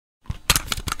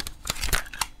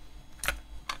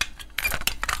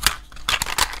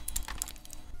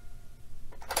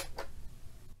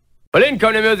Well, in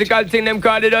come the musical thing, them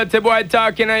call the dirty boy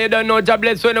talking, and you don't know job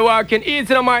bless when you walking.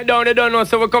 Easy no mic down, you don't know,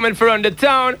 so we're coming from the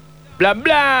town. Blah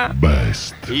blah.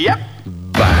 Best. Yep.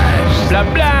 Best. Blah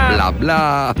blah. Blah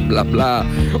blah. Blah blah.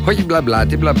 Όχι μπλα μπλα,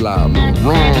 τι μπλα μπλα.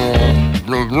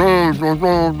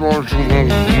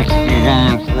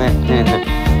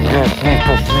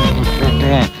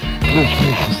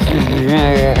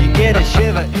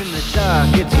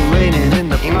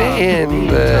 Είναι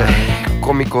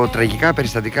κωμικοτραγικά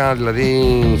περιστατικά, δηλαδή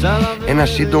ένα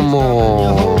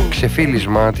σύντομο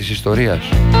ξεφύλισμα της ιστορίας.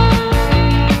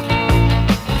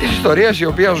 Της ιστορίας η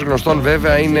οποία ως γνωστόν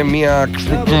βέβαια είναι μια...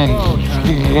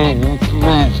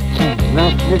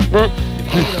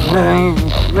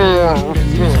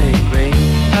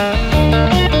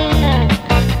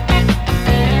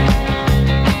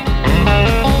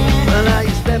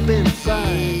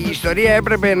 Η ιστορία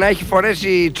έπρεπε να έχει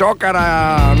φορέσει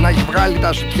τσόκαρα, να έχει βγάλει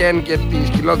τα σουτιέν και τις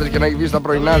κοιλώτες και να έχει βγει στα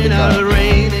πρωινάδικα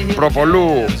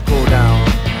προπολού,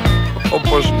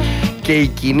 όπως και η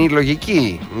κοινή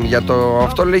λογική. Για το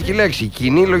αυτό λέει και η λέξη,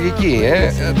 κοινή λογική,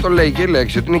 το λέει και η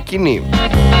λέξη, ότι είναι κοινή.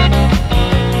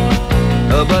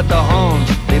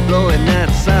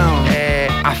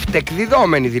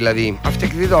 Αυτεκδιδόμενη δηλαδή,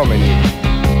 αυτεκδιδόμενη.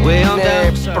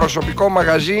 Είναι προσωπικό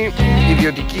μαγαζί,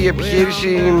 ιδιωτική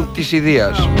επιχείρηση της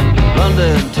ιδείας.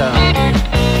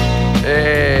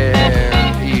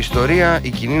 Η ιστορία, η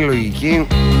κοινή λογική.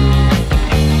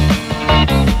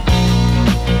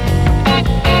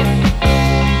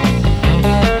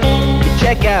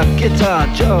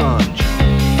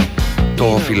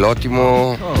 Το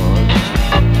φιλότιμο.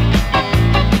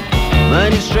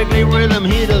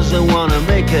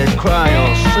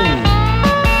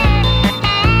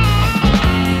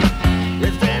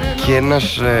 Και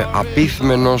ένας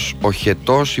απίθμενος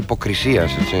οχετός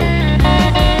υποκρισίας, έτσι.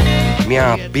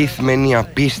 Μια απίθμενη,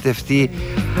 απίστευτη,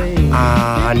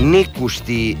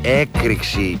 ανήκουστη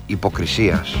έκρηξη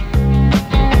υποκρισίας.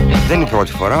 Δεν είναι η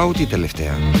πρώτη φορά, ούτε η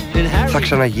τελευταία. Θα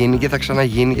ξαναγίνει και θα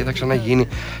ξαναγίνει και θα ξαναγίνει.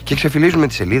 Και ξεφυλίζουμε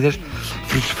τις σελίδες,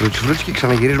 φρούτς και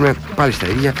ξαναγυρίζουμε πάλι στα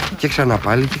ίδια. Και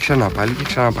ξαναπάλι και ξαναπάλι και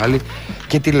ξαναπάλι.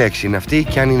 Και τι λέξη είναι αυτή,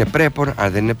 και αν είναι πρέπον,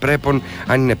 αν δεν είναι πρέπον,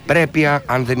 αν είναι πρέπεια,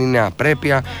 αν δεν είναι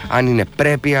απρέπεια, αν είναι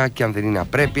πρέπεια και αν δεν είναι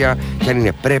απρέπεια, και αν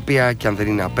είναι πρέπεια και αν δεν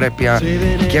είναι απρέπεια.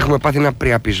 Και έχουμε πάθει ένα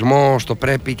πριαπισμό στο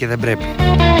πρέπει και δεν πρέπει.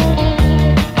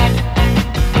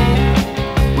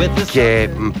 Και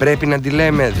πρέπει να τη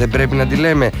λέμε, δεν πρέπει να τη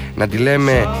λέμε, να τη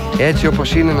λέμε έτσι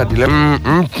όπως είναι, να τη λέμε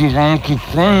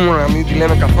να μην τη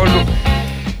λέμε καθόλου.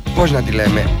 Πώς να τη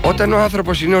λέμε? Όταν ο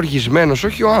άνθρωπος είναι οργισμένος,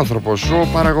 όχι ο άνθρωπος, ο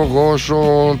παραγωγός,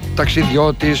 ο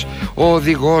ταξιδιώτης, ο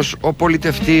οδηγός, ο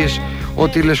πολιτευτής, ο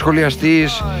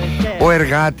τηλεσχολιαστής, ο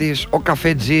εργάτης, ο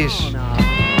καφετζής,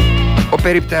 ο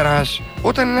περιπτεράς.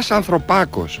 Όταν ένας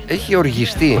ανθρωπάκος έχει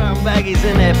οργιστεί,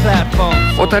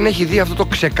 όταν έχει δει αυτό το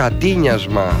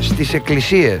ξεκατίνιασμα στις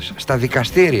εκκλησίες, στα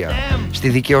δικαστήρια, στη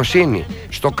δικαιοσύνη,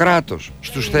 στο κράτος,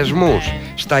 στους θεσμούς,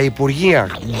 στα υπουργεία,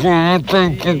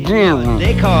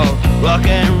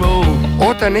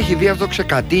 όταν έχει δει αυτό το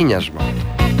ξεκατίνιασμα,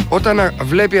 όταν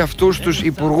βλέπει αυτούς τους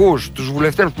υπουργούς, τους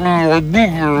βουλευτές,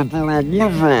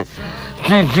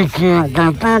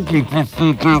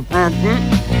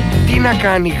 τι να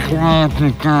κάνει?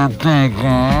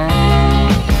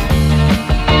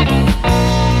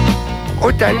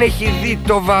 Όταν έχει δει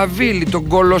το Βαβίλι, τον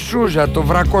Κολοσούζα, το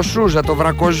Βρακοσούζα, το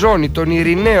Βρακοζόνι, τον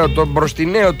Ειρηναίο, τον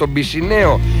Μπροστιναίο, τον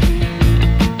Πισιναίο,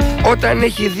 όταν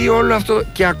έχει δει όλο αυτό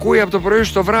και ακούει από το πρωί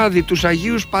στο βράδυ τους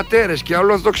Αγίους Πατέρες και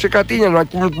όλο αυτό το ξεκατίνιασμα,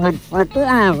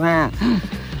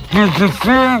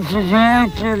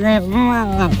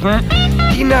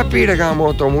 τι να πει ρε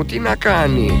γαμώτο μου, τι να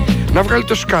κάνει? Να βγάλει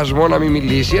το σκασμό, να μην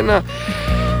μιλήσει,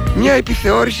 μια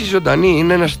επιθεώρηση ζωντανή.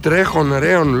 Είναι ένας τρέχον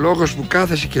ρέον λόγος που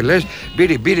κάθεσαι και λες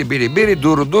μπύρι,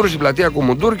 ντουρουντούρου στην πλατεία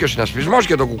Κουμουντούρ, και ο συνασπισμός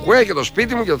και το κουκουέ και το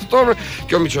σπίτι μου και αυτό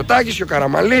και ο Μητσοτάκης και ο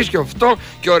Καραμαλής και αυτό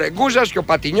και ο Ρεγκούζας και ο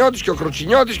Πατινιώτης και ο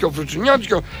Κρουτσινιώτης και ο Φρουτσινιώτης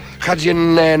και ο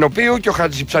Χατζηνοπίου και ο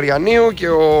Χατζηψαριανίου και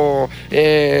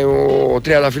ο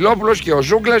Τριανταφυλόπουλος και ο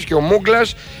Ζούγκλας και ο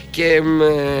Μούγκλας, και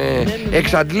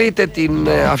εξαντλείτε την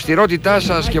αυστηρότητά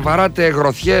σας και βαράτε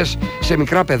γροθιές σε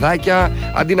μικρά παιδάκια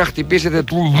αντί να χτυπήσετε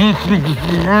του.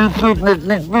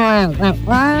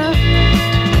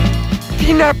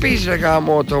 Τι να πεις ρε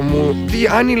γαμότο μου?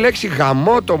 Αν η λέξη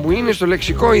γαμότο μου είναι στο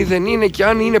λεξικό ή δεν είναι, και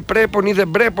αν είναι πρέπον ή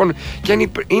δεν πρέπον, και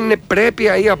αν είναι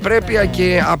πρέπεια ή απρέπεια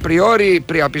και απριόρι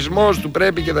πριαπισμός του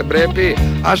πρέπει και δεν πρέπει.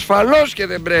 Ασφαλώς και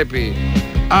δεν πρέπει.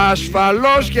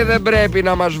 Ασφαλώς και δεν πρέπει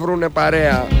να μας βρούνε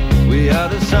παρέα.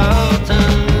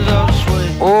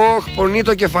 Ωχ, πονεί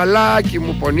το κεφαλάκι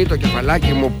μου, πονεί το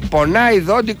κεφαλάκι μου. Πονάει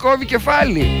δόντι, κόβει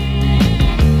κεφάλι.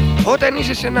 Όταν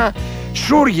είσαι σε ένα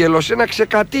σούργελο, σε ένα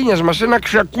ξεκατίνιασμα, σε ένα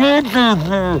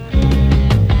ξεκούκου.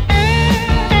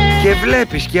 Και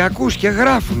βλέπεις και ακούς και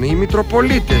γράφουν οι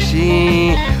μητροπολίτες, οι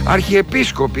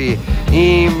αρχιεπίσκοποι,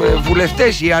 οι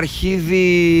βουλευτές, οι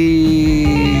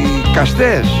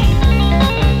αρχιδικαστές.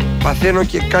 Παθαίνω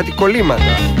και κάτι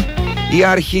κολλήματα. Οι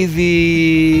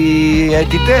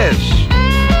αρχιδιαιτητές,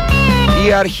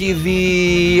 οι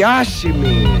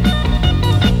αρχιδιάσημοι,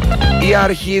 οι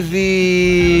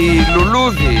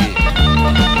αρχιδιλουλούδοι.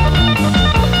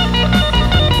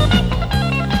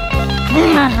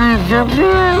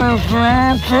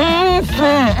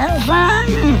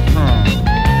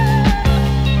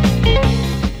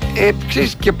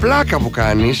 Ξέρεις, και πλάκα που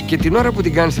κάνεις, και την ώρα που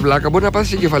την κάνεις την πλάκα μπορεί να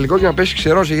πάθεις εγκεφαλικό και να πέσεις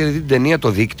ξερός. Γιατί την ταινία το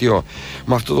δίκτυο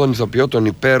με αυτόν τον ηθοποιό, τον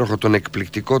υπέροχο, τον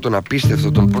εκπληκτικό, τον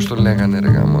απίστευτο, τον πώς τον λέγανε ρε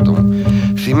γαμώτο μου.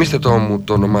 Θυμήστε το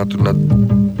όνομά του, να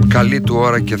καλή του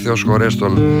ώρα και Θεός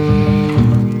χωρέστον.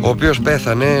 Ο οποίος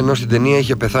πέθανε, ενώ στην ταινία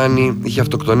είχε πεθάνει, είχε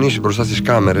αυτοκτονήσει μπροστά στις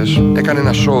κάμερες. Έκανε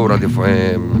ένα σόου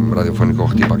ραδιοφωνικό,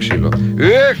 χτύπα ξύλο.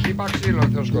 Χτύπα ξύλο,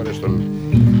 Θεός χωρέστον.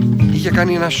 Είχε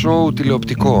κάνει ένα σόου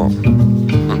τηλεοπτικό.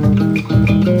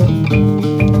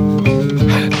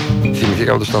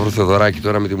 Θυμηθήκαμε τον Σταύρο Θεοδωράκη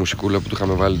τώρα με τη μουσικούλα που του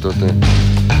είχαμε βάλει τότε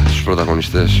στους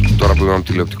πρωταγωνιστές. Τώρα που είπαμε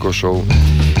τηλεοπτικό σόου.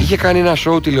 Είχε κάνει ένα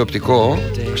σόου τηλεοπτικό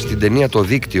στην ταινία Το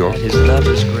Δίκτυο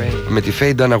με τη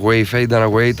Faye Dunaway. Η Faye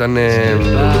Dunaway ήταν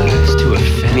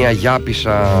μια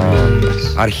γιάπησα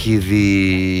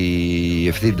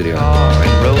αρχιδιευθύντρια.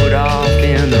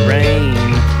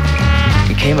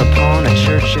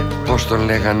 Πώς τον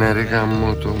λέγανε ρε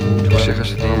γαμώτο,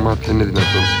 ξέχασε το όνομά του, δεν είναι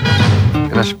δυνατόν.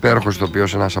 Ένας υπέροχος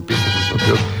ηθοποιός, ένας απίστευτος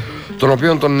ηθοποιός, τον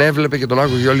οποίον τον έβλεπε και τον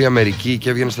άκουγε όλη η Αμερική και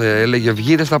έβγαινε έλεγε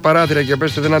βγείτε στα παράθυρα και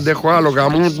πέστε δεν αντέχω άλλο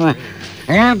γαμώτο.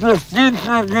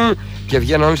 Και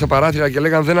βγαίναν όλοι στα παράθυρα και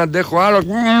λέγαν δεν αντέχω άλλο,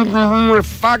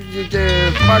 fuck you και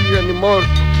fuck you anymore.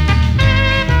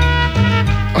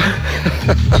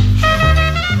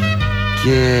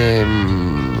 Και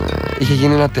είχε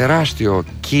γίνει ένα τεράστιο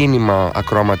κίνημα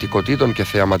ακροαματικοτήτων και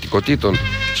θεαματικοτήτων.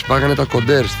 Σπάγανε τα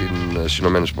κοντέρ στις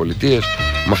Ηνωμένες Πολιτείες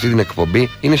με αυτή την εκπομπή.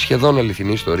 Είναι σχεδόν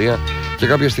αληθινή ιστορία. Και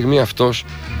κάποια στιγμή αυτός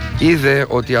είδε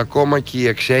ότι ακόμα και η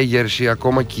εξέγερση,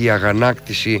 ακόμα και η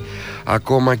αγανάκτηση,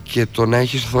 ακόμα και το να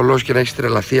έχεις θολώσει και να έχεις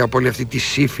τρελαθεί από όλη αυτή τη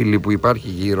σύφυλλη που υπάρχει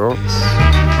γύρω,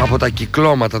 από τα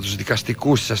κυκλώματα, τους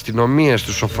δικαστικούς, τις αστυνομίες,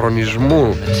 του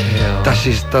σοφρονισμού,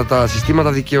 τα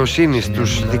συστήματα δικαιοσύνης,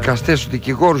 τους δικαστές, τους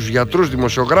δικηγόρους, τους γιατρούς,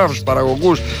 δημοσιογράφους,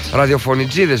 παραγωγούς,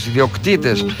 ραδιοφωνιτζίδες,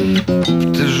 ιδιοκτήτες,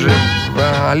 τους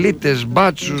αλίτες,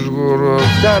 μπάτσους,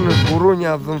 φτιάνους,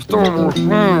 γουρούνια,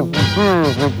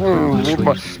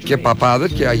 και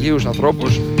παπάδες και αγίους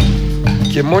ανθρώπους.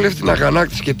 Και με όλη αυτή την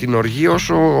αγανάκτηση και την οργή,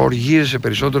 όσο οργίζεσαι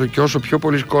περισσότερο και όσο πιο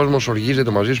πολλοί κόσμος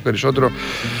οργίζεται μαζί σου περισσότερο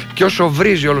και όσο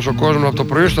βρίζει όλος ο κόσμος από το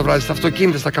πρωί στο βράδυ, στα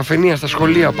αυτοκίνητα, στα καφενεία, στα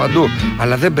σχολεία, παντού.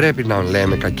 Αλλά δεν πρέπει να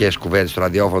λέμε κακές κουβέντες στο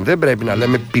ραδιόφωνο, δεν πρέπει να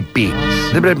λέμε πιπί,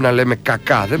 δεν πρέπει να λέμε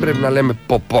κακά, δεν πρέπει να λέμε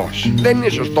ποπός. Δεν είναι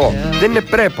σωστό, δεν είναι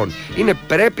πρέπον. Είναι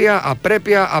πρέπεια,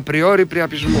 απρέπεια, απριόρι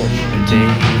πριαπισμός.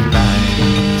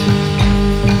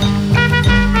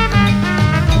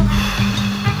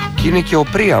 Και είναι και ο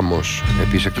Πρίαμος,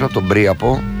 επίσης εκτός από τον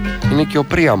Πρίαπο, είναι και ο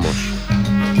Πρίαμος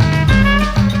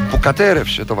που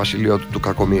κατέρευσε το βασιλείο του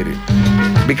Κακομοίρη.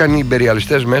 Μπήκαν οι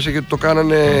ιμπεριαλιστές μέσα και το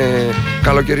κάνανε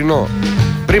καλοκαιρινό,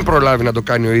 πριν προλάβει να το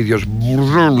κάνει ο ίδιος.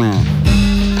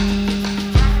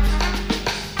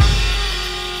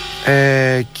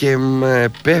 Και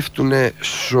πέφτουνε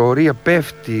σωρία,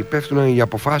 πέφτουνε οι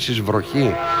αποφάσεις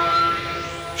βροχή.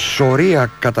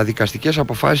 Σωρία καταδικαστικές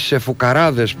αποφάσεις σε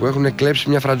φουκαράδες που έχουν κλέψει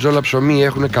μια φρατζόλα ψωμί,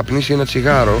 έχουν καπνίσει ένα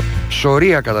τσιγάρο.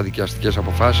 Σωρία καταδικαστικές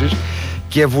αποφάσεις.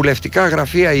 Και βουλευτικά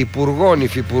γραφεία υπουργών,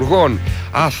 υφυπουργών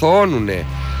αθωώνουνε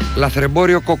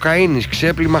λαθρεμπόριο κοκαίνης,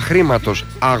 ξέπλυμα χρήματος,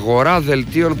 αγορά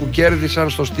δελτίων που κέρδισαν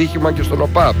στο στοίχημα και στον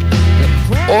ΟΠΑΠ,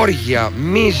 όργια,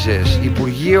 μίζες,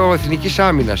 Υπουργείο Εθνικής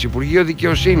Άμυνας, Υπουργείο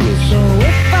Δικαιοσύνης,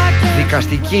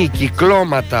 δικαστική,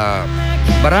 κυκλώματα,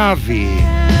 μπράβοι,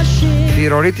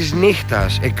 θηροροί της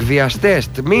νύχτας,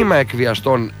 εκβιαστές, τμήμα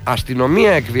εκβιαστών,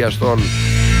 αστυνομία εκβιαστών.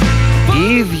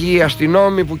 Οι ίδιοι οι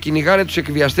αστυνόμοι που κυνηγάνε τους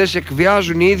εκβιαστές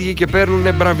εκβιάζουν οι ίδιοι και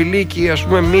παίρνουν μπραβιλίκι, ας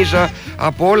πούμε μίζα,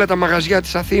 από όλα τα μαγαζιά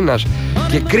της Αθήνας.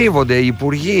 Και κρύβονται οι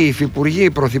υπουργοί, οι υφυπουργοί,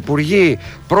 οι πρωθυπουργοί,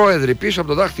 πρόεδροι πίσω από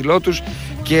το δάχτυλό τους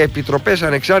και επιτροπές,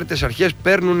 ανεξάρτητες αρχές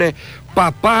παίρνουν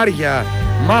παπάρια,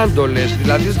 μάντολες.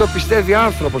 Δηλαδή δεν το πιστεύει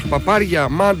άνθρωπος. Παπάρια,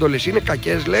 μάντολες είναι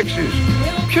κακές λέξεις.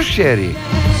 Ποιος ξέρει?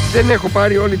 Δεν έχω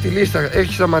πάρει όλη τη λίστα.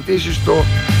 Έχει σταματήσει στο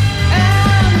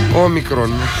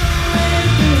όμικρον.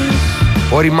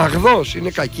 Οριμαγδός είναι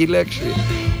κακή λέξη.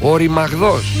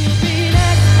 Οριμαγδός.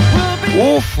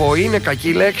 Ούφο είναι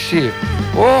κακή λέξη.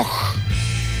 Όχ.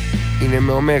 είναι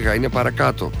με ωμέγα, είναι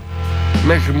παρακάτω.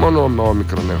 Μέχρι μόνο με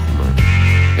όμικρον έχουμε.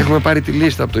 Έχουμε πάρει τη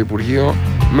λίστα από το Υπουργείο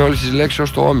με όλες τις λέξεις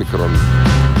ως το όμικρον.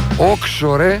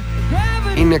 Όξορε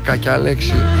είναι κακιά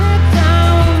λέξη.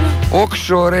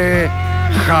 Όξορε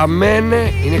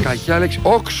χαμένε είναι κακιά λέξη.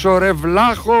 Όξορε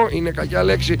βλάχο είναι κακιά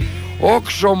λέξη.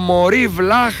 Όξο μωρή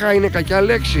βλάχα είναι κακιά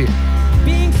λέξη.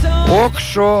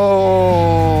 Όξο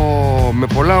με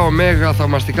πολλά ωμέγα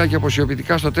θαυμαστικά και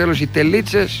αποσιοποιητικά στο τέλος. Οι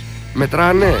τελίτσες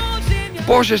μετράνε.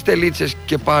 Πόσες τελίτσες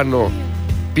και πάνω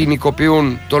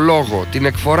ποινικοποιούν το λόγο, την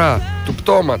εκφορά του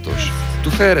πτώματος, του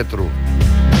φέρετρου?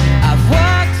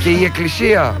 Και η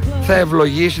Εκκλησία θα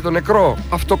ευλογήσει τον νεκρό?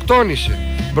 Αυτοκτόνησε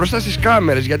μπροστά στις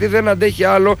κάμερες, γιατί δεν αντέχει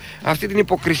άλλο αυτή την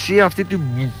υποκρισία, αυτή την...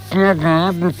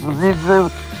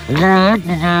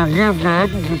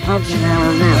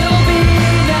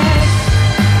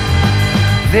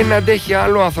 Δεν αντέχει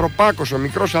άλλο ο ανθρωπάκος, ο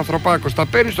μικρός ανθρωπάκος. Τα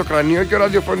παίρνει στο κρανίο και ο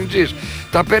ραδιοφωνητής,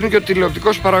 τα παίρνει και ο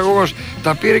τηλεοπτικός παραγωγός,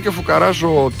 τα πήρε και ο φουκαράς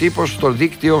ο τύπος στο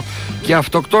δίκτυο και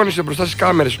αυτοκτόνησε μπροστά στις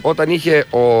κάμερες. Όταν είχε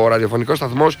ο ραδιοφωνικός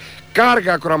σταθμός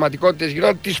κάργα ακροαματικότητες,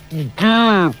 γινόταν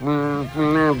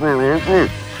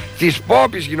της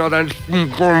πόπης, γινόταν.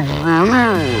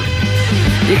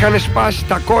 Είχαν σπάσει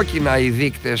τα κόκκινα οι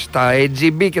δείκτες, τα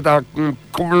AGB και τα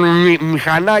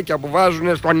μηχανάκια που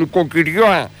βάζουν στα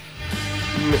νοικοκυριά.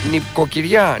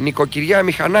 Νοικοκυριά,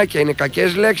 μηχανάκια είναι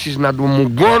κακές λέξεις. Να του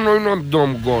μουγκώνω ή να το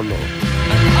μουγκώνω.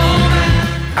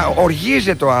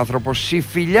 Οργίζεται ο άνθρωπος,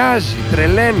 συμφιλιάζει,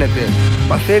 τρελαίνεται,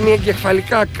 παθαίνει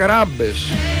εγκεφαλικά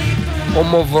κράμπες,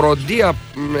 ομοβροντία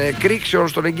εκρήξεων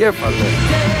στον εγκέφαλο.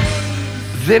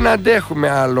 Δεν αντέχουμε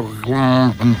άλλο.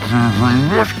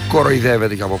 Μας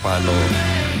κοροϊδεύεται και από πάνω.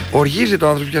 Οργίζεται ο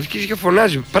άνθρωπος και αρχίζει και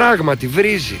φωνάζει. Πράγματι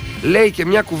βρίζει, λέει και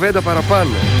μια κουβέντα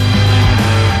παραπάνω.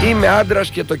 Είμαι άντρας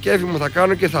και το κέφι μου θα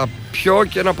κάνω και θα πιω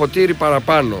και ένα ποτήρι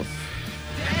παραπάνω.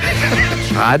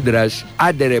 Άντρας,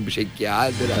 άντε ρε που είσαι και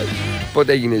άντρας.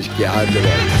 Πότε έγινες και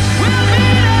άντρας?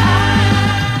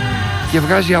 Και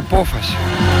βγάζει απόφαση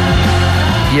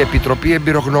η Επιτροπή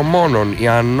Εμπειρογνωμόνων, η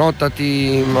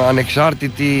ανώτατη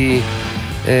ανεξάρτητη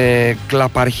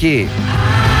κλαπαρχή,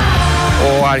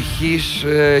 ο αρχής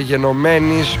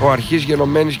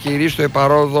γενομένης και η Ρίστο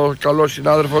Επαρόδο, καλός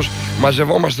συνάδελφος.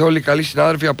 Μαζευόμαστε όλοι οι καλοί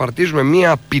συνάδελφοι, απαρτίζουμε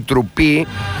μία επιτροπή,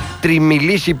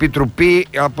 τριμηλής επιτροπή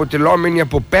αποτελόμενη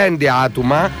από 5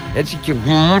 άτομα, έτσι, και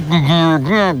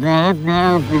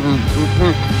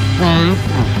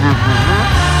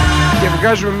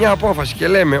βγάζουμε μια απόφαση και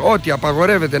λέμε ότι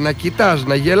απαγορεύεται να κοιτάς,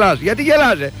 να γελάς. Γιατί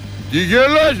γελάζε? Τι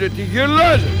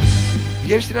γελάζε?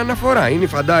 Βγαίνει στην αναφορά. Είναι οι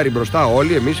φαντάροι μπροστά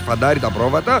όλοι, εμείς οι φαντάροι τα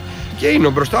πρόβατα, και είναι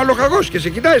μπροστά ο λοχαγός και σε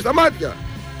κοιτάει στα μάτια.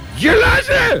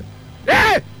 Γελάζε!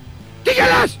 Τι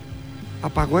γελάς?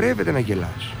 Απαγορεύεται να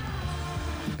γελάς.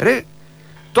 Ρε,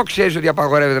 το ξέρεις ότι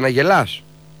απαγορεύεται να γελάς?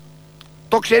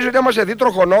 Το ξέρεις ότι άμα σε δει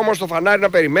τροχονόμο στο φανάρι να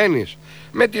περιμένεις,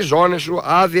 με τις ζώνες σου,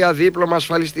 άδεια, δίπλωμα,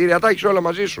 ασφαλιστήρια, τα έχεις όλα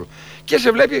μαζί σου, και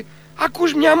σε βλέπει,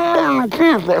 ακούς μια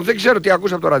δεν ξέρω τι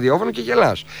ακούς από το ραδιόφωνο και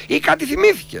γελάς? Ή κάτι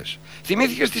θυμήθηκες?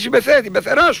 Θυμήθηκες τη την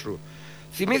πεθερά σου,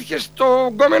 θυμήθηκες το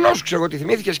γκόμενό σου, ξέρω τι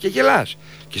θυμήθηκες, και γελάς.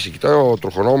 Και σε κοιτάει ο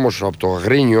τροχονόμος από το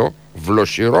αγρίνιο,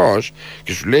 βλοσιρός,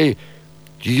 και σου λέει,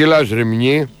 τι γελάς ρε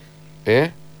μνή?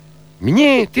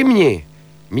 Μνή, τι μνή?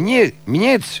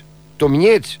 Μνιέτς, το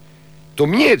μνιέτς,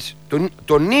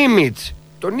 το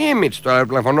νίμιτς, το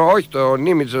αεροπλανοφωνό, όχι το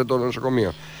νίμιτς, το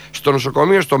νοσοκομείο. Στο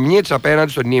νοσοκομείο, στο μνιέτς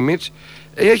απέναντι στο νίμιτς,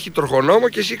 έχει τροχονόμο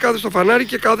και εσύ κάθεσαι στο φανάρι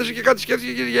και κάθεσαι και κάτι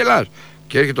σκέφτεσαι και γελάς.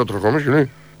 Και έρχεται ο τροχονόμος και λέει,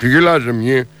 τι γελάς ρε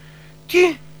μνή?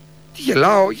 Τι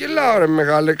γελάω ρε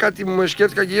μεγάλε, κάτι μου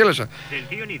σκέφτηκα και γέλασα.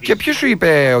 Και ποιος σου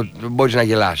είπε ότι μπορείς να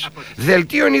γελάς?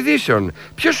 Δελτίων ειδήσεων.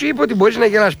 Ποιος σου είπε ότι μπορείς να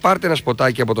γελάς? Πάρτε ένα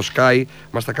σποτάκι από το Sky,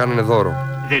 μας τα κάνανε δώρο.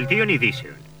 Δελτίων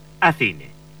ειδήσεων. Αθήνε.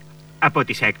 Από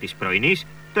τις 6 πρωινής,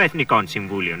 το Εθνικό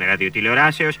Συμβούλιο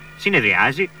Ραδιοτηλεοράσεως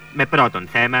συνεδριάζει με πρώτον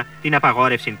θέμα την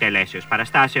απαγόρευση τελέσεως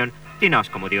παραστάσεων τινός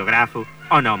κομμωδιογράφου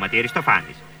ονόματι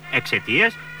Αριστοφάνης,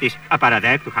 εξαιτίας της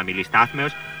απαραδέκτου χαμηλής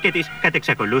στάθμεως και της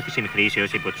κατεξακολούθησης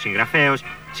χρήσεως υπό του συγγραφέως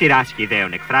σειράς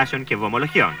ιδέων εκφράσεων και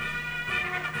βομολογιών.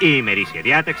 Η ημερήσια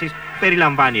διάταξη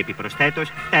περιλαμβάνει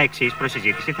επιπροσθέτως τα εξής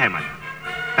προσυζήτηση θέματα: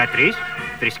 πατρίς,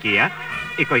 θρησκεία,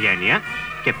 οικογένεια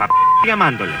και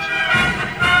διαμάντολες.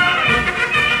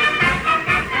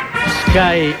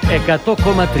 Sky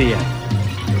 100,3.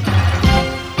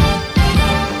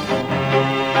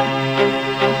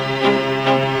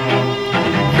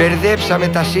 Μπερδέψαμε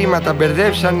τα σήματα,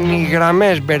 μπερδέψαν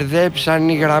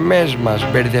οι γραμμές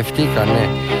μας, μπερδευτήκανε.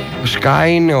 Ο Sky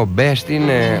είναι, ο Best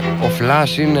είναι, ο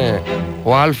Flash είναι,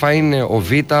 ο Α είναι, ο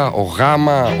Β, ο Γ,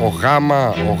 ο Γ,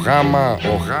 ο Γ,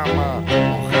 ο Γ,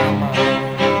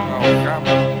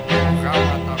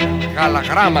 τα μεγάλα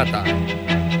γράμματα.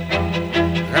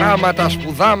 γράμματα,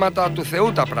 σπουδάματα, του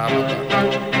Θεού τα πράγματα.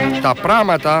 Τα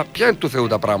πράγματα, ποια είναι του Θεού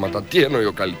τα πράγματα? Τι εννοεί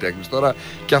ο καλλιτέχνης τώρα?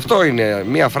 Και αυτό είναι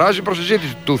μια φράση προς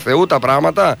συζήτηση. Του Θεού τα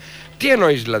πράγματα. Τι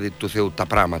εννοείς δηλαδή του Θεού τα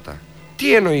πράγματα?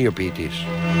 Τι εννοεί ο ποιητής?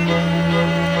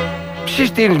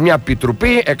 Συστήνεις μια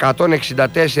πιτρουπή,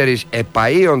 164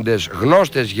 επαΐοντες,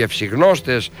 γνώστες,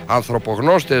 γευσιγνώστες,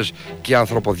 ανθρωπογνώστες και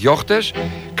ανθρωποδιώχτες.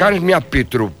 Κάνεις μια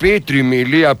πιτρουπή,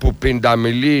 τριμιλία που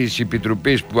πενταμιλής η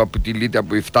πιτρουπής που αποτελείται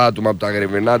από υφτάτουμα, από τα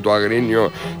αγρεβενά, του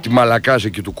Αγρίνιο, τη Μαλακάζα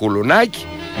και του Κουλουνάκη,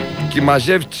 και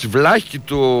μαζεύεις τις βλάχη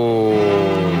του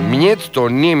Μιέτς, το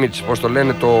Νίμιτς, πως το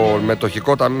λένε, το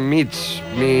μετοχικό τα Μίτς,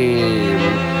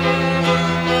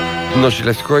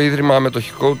 νοσηλευτικό ίδρυμα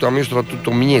μετοχικό του Ταμείου Στρατού,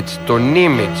 το Μιέτς, το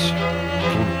Νίμιτς.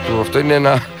 Αυτό είναι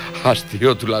ένα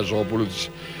αστείο του Λαζόπουλου.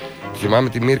 Θυμάμαι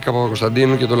τη Μύρκα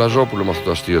Παπακοσταντίνου και το Λαζόπουλο με αυτό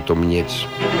το αστείο, το Μιέτς.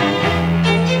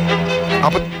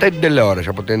 Από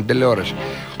την τηλεόραση.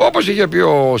 Όπως είχε πει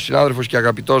ο συνάδελφος και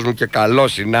αγαπητός μου και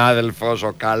καλός συνάδελφος,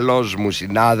 ο καλός μου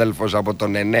συνάδελφος από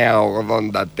τον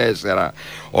 984,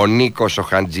 ο Νίκος ο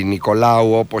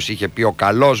Χατζηνικολάου, όπως είχε πει ο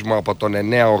καλός μου από τον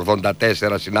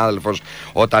 984 συνάδελφος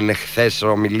όταν χθες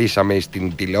μιλήσαμε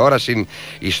στην τηλεόραση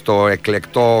στο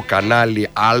εκλεκτό κανάλι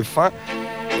Α,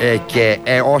 και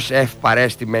ως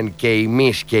ευπαρέστημεν και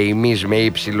εμείς με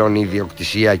ύψιλον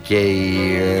ιδιοκτησία και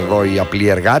εδώ οι απλοί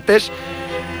εργάτες,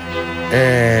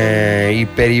 η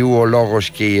περιού ο λόγος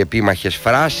και οι επίμαχες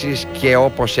φράσεις, και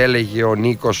όπως έλεγε ο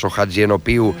Νίκος ο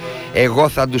Χατζιενοπίου, εγώ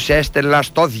θα τους έστελνα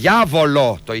στο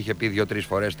διάβολο. Το είχε πει 2-3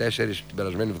 φορές, 4 την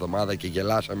περασμένη εβδομάδα και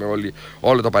γελάσαμε όλοι,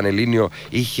 όλο το Πανελλήνιο.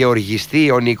 Είχε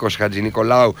οργιστεί ο Νίκος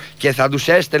Χατζηνικολάου και θα τους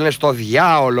έστελνε στο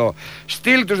διάολο.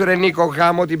 Στείλ τους ρε Νίκο,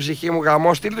 γάμο την ψυχή μου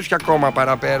γάμο, στείλ τους κι ακόμα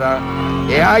παραπέρα.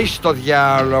 Άι στο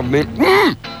διάολο.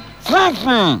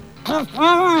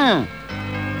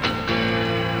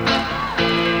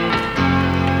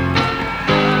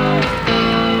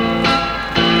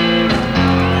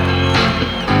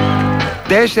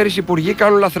 Τέσσερις υπουργοί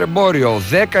κάνουν λαθρεμπόριο,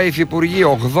 10 υφυπουργοί,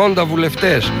 80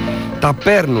 βουλευτές. Τα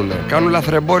παίρνουνε, κάνουν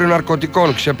λαθρεμπόριο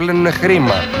ναρκωτικών, ξεπλένουν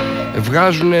χρήμα,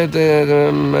 βγάζουν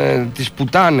τις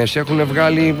πουτάνες, έχουν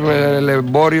βγάλει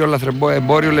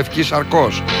εμπόριο λευκής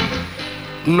σαρκός.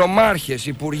 Νομάρχες,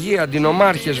 υπουργοί,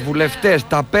 αντινομάρχες, βουλευτές,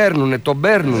 τα παίρνουνε, τον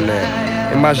παίρνουνε.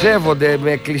 Μαζεύονται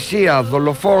με εκκλησία,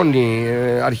 δολοφόνοι,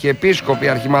 αρχιεπίσκοποι,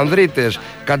 αρχιμανδρίτες,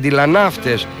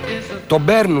 καντιλανάφτες. Τον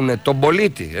παίρνουνε, τον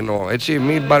πολίτη, εννοώ, έτσι,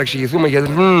 μην παρεξηγηθούμε γιατί...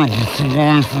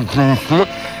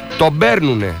 Τον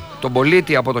παίρνουνε, τον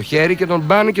πολίτη από το χέρι και τον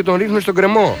πάνε και τον ρίχνουν στον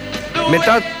κρεμό.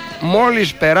 Μετά,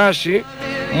 μόλις περάσει,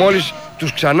 μόλις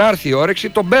τους ξανάρθει η όρεξη,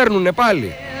 τον παίρνουνε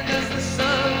πάλι.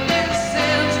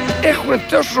 Έχουμε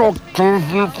τόσο...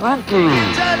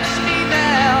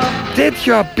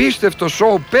 τέτοιο απίστευτο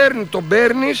σοου, τον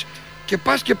παίρνεις και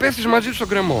πας και πέφτεις μαζί του στον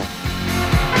κρεμό.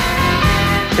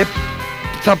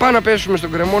 Θα πάμε να πέσουμε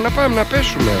στον κρεμό, να πάμε να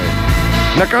πέσουμε.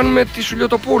 Να κάνουμε τις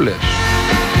σουλιοτοπούλες.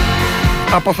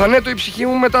 Αποθανέτω η ψυχή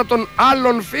μου μετά των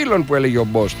άλλων φίλων, που έλεγε ο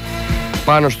Μπόστ,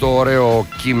 πάνω στο ωραίο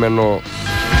κείμενο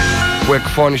που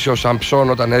εκφώνησε ο Σαμψόν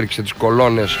όταν έριξε τις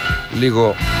κολόνες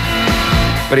λίγο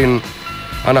πριν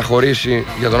αναχωρήσει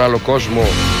για τον άλλο κόσμο,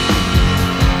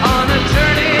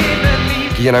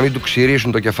 και για να μην του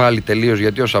ξηρίσουν το κεφάλι τελείως,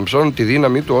 γιατί ο Σαμψόν τη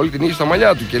δύναμη του όλη την είχε στα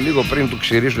μαλλιά του, και λίγο πριν του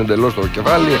ξηρίσουν εντελώς το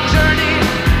κεφάλι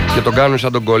και τον κάνουν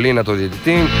σαν τον Κολίνα το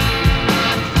διαιτητή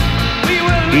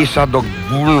ή σαν τον...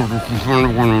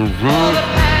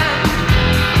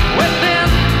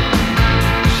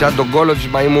 σαν τον κόλο της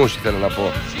μαϊμούς, ήθελα να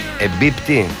πω.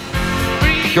 Εμπίπτει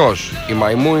ποιος, η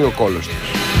μαϊμού ή ο κόλος της?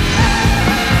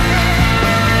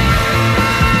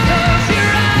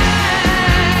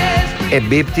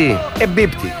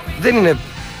 Εμπίπτει.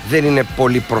 Δεν είναι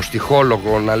πολύ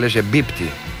προστιχόλογο να λες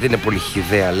εμπίπτει. Δεν είναι πολύ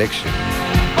χυδαία λέξη.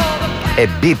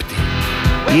 Εμπίπτει.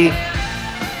 Ή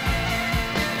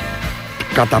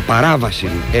κατά παράβαση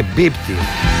εμπίπτει.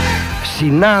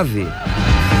 Συνάδει.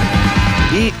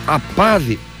 Ή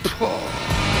απάδει.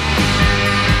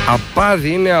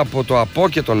 Απάδει είναι από το από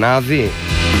και τον άδει.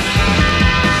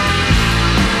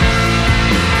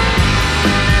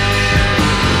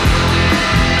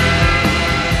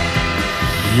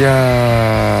 Για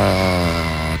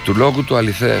του λόγου του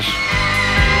αληθές,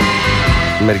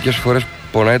 μερικές φορές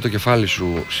πονάει το κεφάλι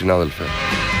σου, συνάδελφε.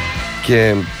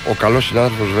 Και ο καλός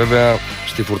συνάδελφος βέβαια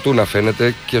στη φουρτούνα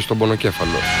φαίνεται και στον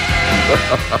πονοκέφαλο.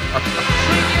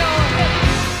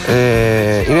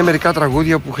 Είναι μερικά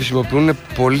τραγούδια που χρησιμοποιούν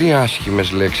πολύ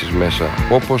άσχημες λέξεις μέσα,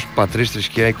 όπως πατρίς,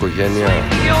 θρησκεία, οικογένεια.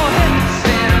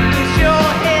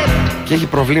 Και έχει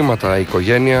προβλήματα η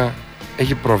οικογένεια.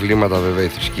 Έχει προβλήματα βέβαια η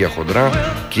θρησκεία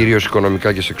χοντρά, κυρίως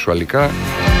οικονομικά και σεξουαλικά,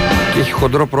 και έχει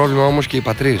χοντρό πρόβλημα όμως και η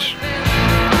πατρίς.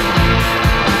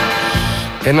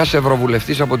 Ένας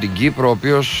ευρωβουλευτής από την Κύπρο, ο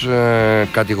οποίος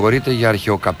κατηγορείται για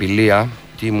αρχαιοκαπηλεία.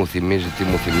 Τι μου θυμίζει.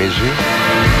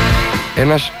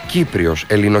 Ένας Κύπριος,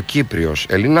 Ελληνοκύπριος,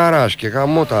 Ελληναράς και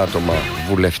γαμώ τα άτομα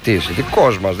βουλευτής,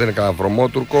 δικός μας, δεν είναι κανένα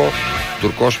βρωμότουρκο,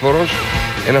 τουρκόσφορος,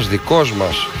 ένας δικός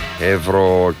μας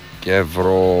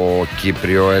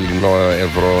Ευρωκύπριο,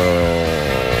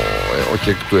 όχι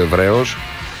εκ του Εβραίος,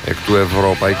 εκ του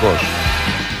Ευρωπαϊκός,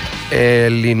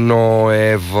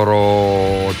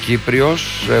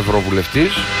 Ελληνοευροκύπριος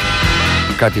ευρωβουλευτής,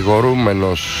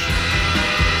 κατηγορούμενος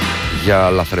για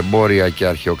λαθρεμπόρια και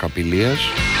αρχαιοκαπηλείες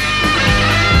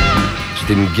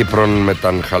στην Κύπρον με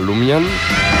τα χαλούμιαν.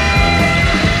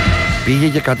 Πήγε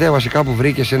και κατέβασε κάπου,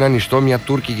 βρήκε σε έναν ιστό μια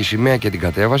τουρκική σημαία και την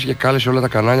κατέβασε και κάλεσε όλα τα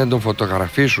κανάλια να τον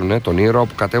φωτογραφίσουν, τον ήρωα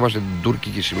που κατέβασε την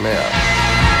τουρκική σημαία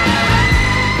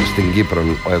στην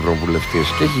Κύπρον ο ευρωβουλευτής,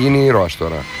 και έχει γίνει ήρωας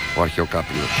τώρα ο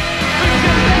αρχαιοκάπηλος.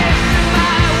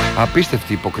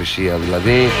 Απίστευτη υποκρισία,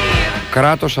 δηλαδή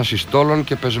κράτος ασυστόλων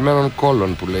και πεσμένων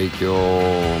κόλων, που λέει και ο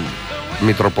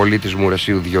Μητροπολίτης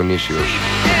Μουρεσίου Διονύσιος.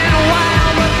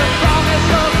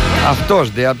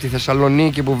 Αυτός δε από τη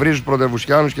Θεσσαλονίκη που βρίζει τους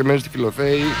πρωτευουσιάνους και μένει στη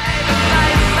Φιλοθέη.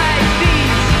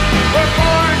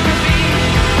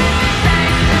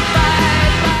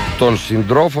 Των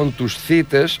συντρόφων τους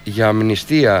θύτες για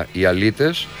αμνηστία οι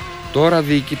αλήτες, τώρα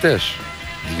διοικητές,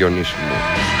 Διονύση μου.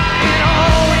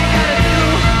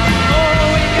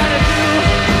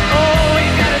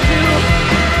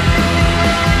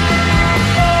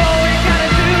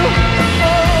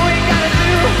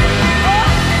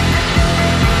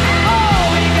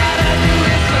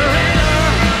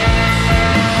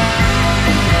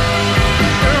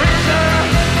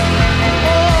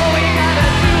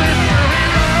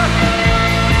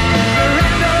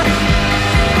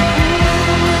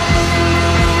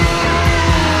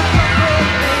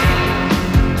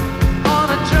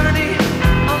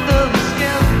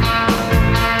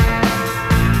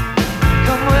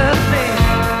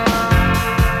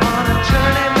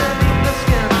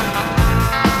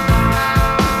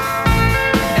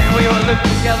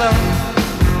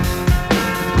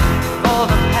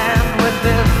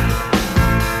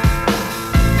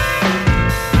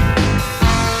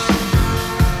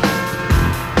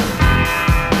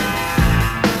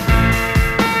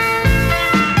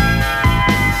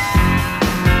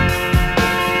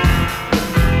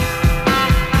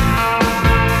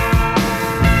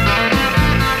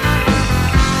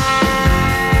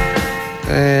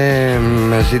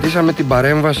 Ζητήσαμε την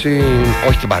παρέμβαση,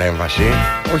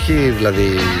 όχι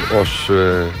δηλαδή ως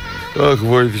αχ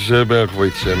βοήθησέ με,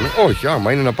 όχι,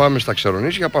 άμα είναι να πάμε στα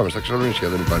Ξερονήσια, πάμε στα Ξερονήσια,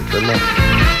 δεν υπάρχει θέμα.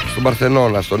 Στον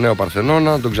Παρθενώνα, στο νέο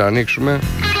Παρθενώνα, τον ξανανοίξουμε.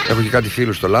 Έχω και κάτι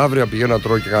φίλους στο Λαύριο, πηγαίνω να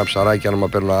τρώω και κάνα ψαράκι άμα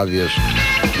παίρνω άδειες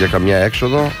για καμιά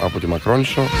έξοδο από τη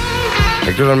Μακρόνισσο.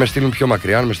 Εκτός αν με στείλουν πιο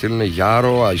μακριά, αν με στείλουν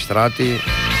Γιάρο, Αϊστράτη.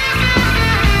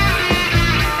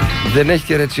 Δεν έχει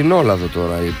και ρετσινόλαδο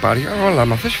τώρα, υπάρχει. Αλλά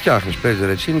μα θες φτιάχνεις, παίζει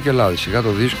ρετσίνη και λάδι. Σιγά το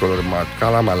δύσκολο, ρε μάτι.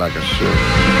 Καλά μαλάκας.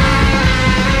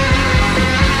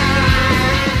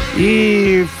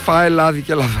 Ή φάει λάδι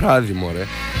και λαβράδι, μωρέ.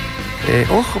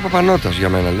 Όχι, ο Παπανώτας για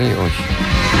μένα λέει, όχι.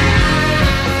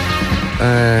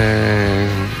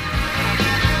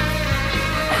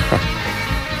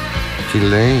 Τι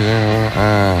λέει,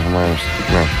 μάλιστα,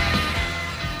 ναι.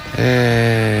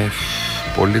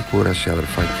 Πολύ κούραση,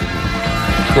 αδερφάκι μου.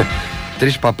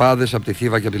 3 παπάδες από τη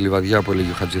Θήβα και από τη Λιβαδιά που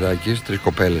έλεγε ο Χατζηδάκης. 3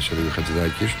 κοπέλες έλεγε ο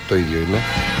Χατζηδάκης, το ίδιο είναι.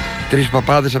 3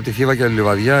 παπάδες από τη Θήβα και από τη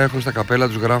Λιβαδιά έχουν στα καπέλα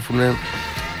τους, γράφουνε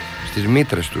στις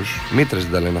μήτρες τους. Μήτρες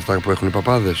δεν τα λένε αυτά που έχουν οι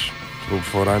παπάδες, που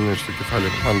φοράνε στο κεφάλι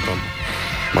πάνω τα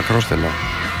μακρόστενα.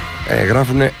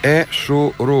 Γράφουνε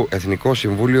ΕΣΟΥΡΟΥ, Εθνικό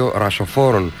Συμβούλιο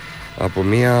Ρασοφόρων, από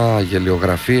μια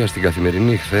γελιογραφία στην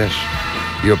Καθημερινή χθες,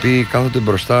 οι οποίοι κάθονται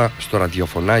μπροστά στο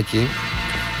ραδιοφωνάκι,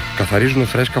 καθαρίζουν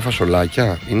φρέσκα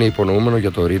φασολάκια. Είναι υπονοούμενο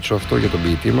για το ρίτσο αυτό, για τον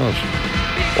ποιητή μας?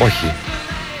 Όχι.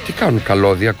 Τι κάνουν,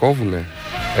 καλώδια κόβουνε?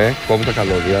 Κόβουν τα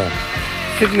καλώδια?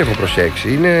 Δεν την έχω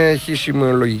προσέξει. Έχει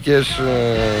σημειολογικές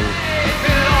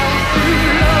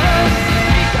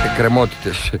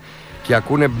εκκρεμότητες. Και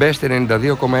ακούνε μπέστε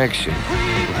 92,6.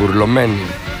 Γουρλωμένοι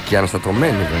και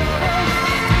αναστατωμένοι βέβαια.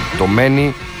 Το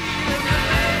μένει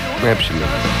με έψιλο.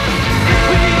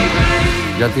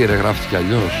 Γιατί ρε, γράφτηκε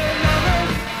αλλιώς?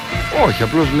 Όχι,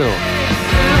 απλώς λέω.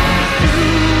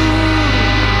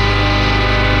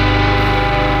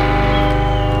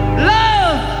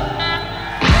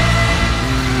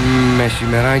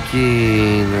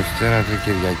 Μεσημεράκι Δευτέρα,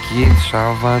 Κυριακή,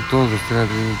 Σάββατο, Δευτέρα,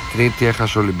 Τρίτη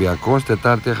έχασε ο Ολυμπιακός,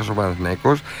 Τετάρτη έχασε ο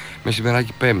Παναθηναϊκός,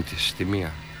 μεσημεράκι Πέμπτης, στη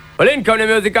 1. Well, in come the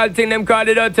musical thing, them call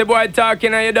it out, the boy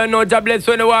talking, and you don't know, God bless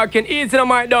when you're walking. Easy the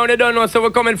mic down, you don't know, so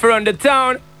we're coming from the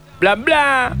town. Blah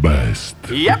blah. Best.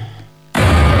 Yep.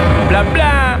 Blah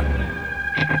blah.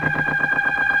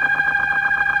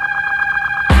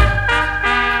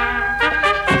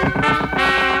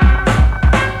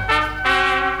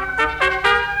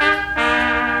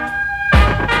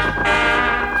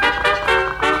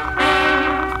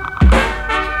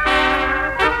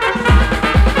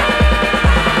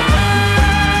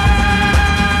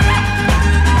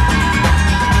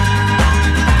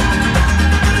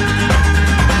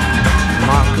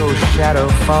 Shadow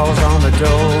falls on the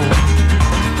door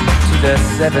to the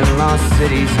 7 lost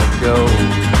cities of gold.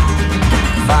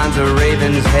 Finds a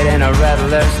raven's head and a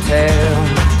rattler's tail,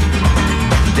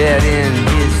 dead in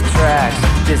his tracks,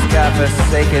 this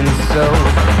godforsaken soul.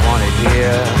 Wanted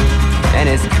here, and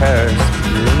his curse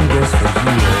lingers for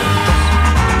years.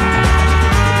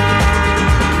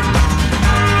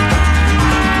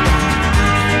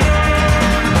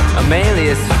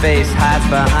 Amelia's face hides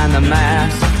behind the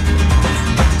mask,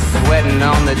 sweating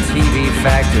on the TV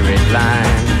factory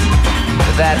line.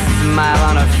 That smile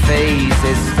on her face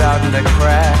is starting to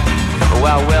crack,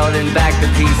 while welding back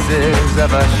the pieces of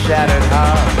a shattered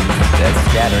heart that's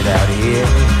scattered out here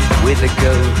with the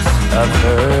ghosts of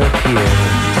her peers.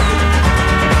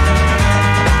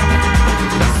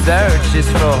 Searches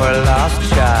for her lost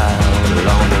child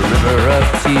along the river of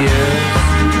tears,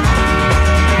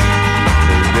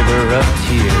 the river of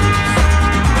tears.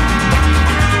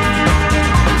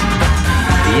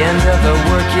 The end of the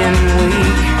working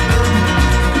week,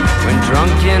 when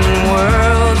drunken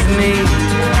worlds meet,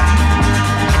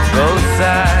 both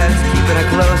sides keeping a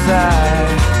close eye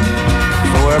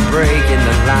for a break in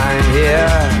the line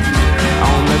here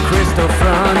on the crystal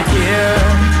frontier.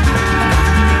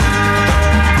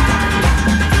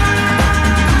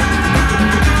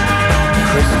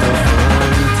 Crystal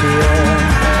frontier.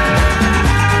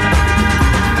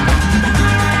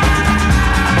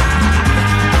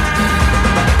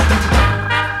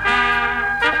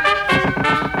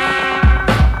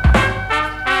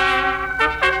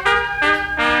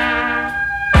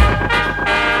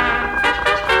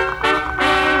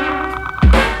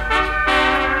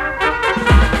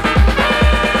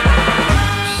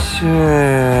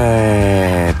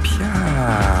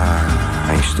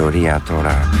 Ιστορία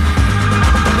τώρα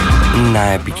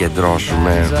να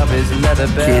επικεντρώσουμε,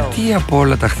 και τι από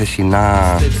όλα τα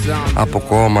χθεσινά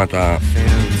αποκόμματα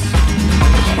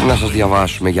να σας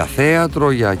διαβάσουμε, για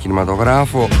θέατρο, για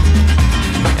κινηματογράφο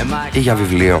ή για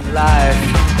βιβλίο.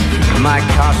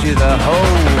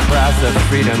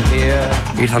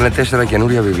 Ήρθανε 4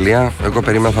 καινούρια βιβλία. Εγώ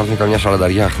περίμενα θα έρθουν καμιά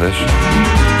 40 χθες.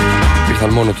 Ήρθαν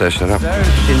μόνο 4.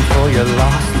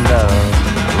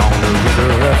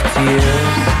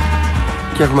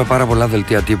 Και έχουμε πάρα πολλά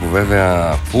δελτία τύπου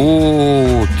βέβαια,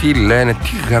 που τι λένε,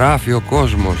 τι γράφει ο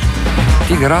κόσμος,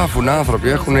 τι γράφουν άνθρωποι,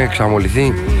 έχουν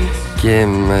εξαμολυθεί και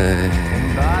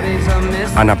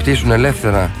αναπτύσσουν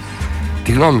ελεύθερα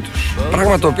τη γνώμη τους.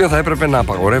 Πράγμα το οποίο θα έπρεπε να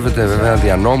απαγορεύεται βέβαια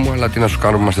δια νόμου, αλλά τι να σου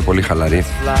κάνουμε, είμαστε πολύ χαλαροί.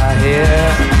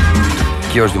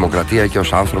 Και ως δημοκρατία και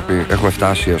ως άνθρωποι έχουμε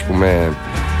φτάσει, ας πούμε,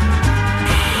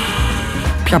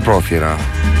 πια πρόθυρα,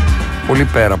 πολύ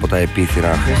πέρα από τα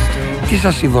επίθυρα της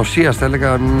ασυδοσίας, θα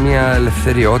έλεγα, μια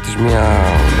ελευθεριώτης,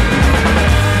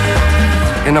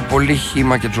 ένα πολύ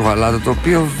χύμα και τζουγαλάτα, το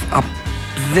οποίο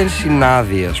δεν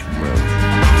συνάδει, ας πούμε,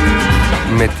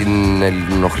 με την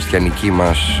ελληνοχριστιανική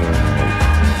μας,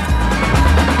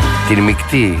 την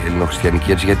μεικτή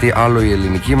ελληνοχριστιανική, έτσι, γιατί άλλο η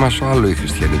ελληνική μας, άλλο η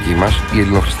χριστιανική μας. Η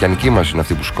ελληνοχριστιανική μας είναι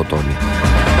αυτή που σκοτώνει.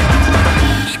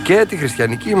 Σκέτη η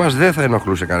χριστιανική μας δεν θα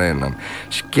ενοχλούσε κανέναν.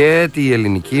 Σκέτη η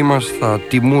ελληνική μας θα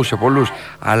τιμούσε πολλούς.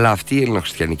 Αλλά αυτή η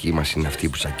ελληνοχριστιανική μας είναι αυτή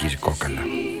που τσακίζει κόκαλα.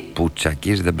 Που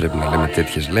τσακίζει, δεν πρέπει να λέμε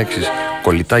τέτοιες λέξεις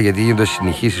κολλητά, γιατί γίνονται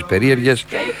συνεχίσεις περίεργες.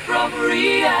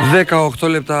 18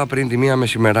 λεπτά πριν τη 1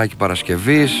 μεσημεράκι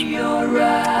Παρασκευής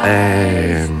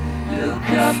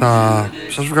θα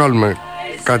σας βγάλουμε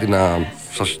κάτι να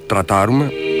σας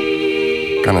τρατάρουμε,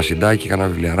 κάνα συντάκι, κάνα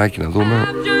βιβλιαράκι να δούμε.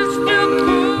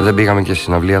 Δεν πήγαμε και στη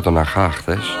συναυλία των Αχά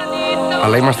χθες,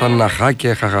 αλλά ήμασταν Αχά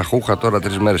και χαχαχούχα τώρα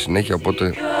 3 μέρες συνέχεια,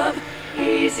 οπότε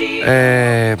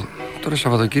τώρα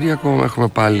Σαββατοκύριακο έχουμε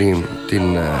πάλι την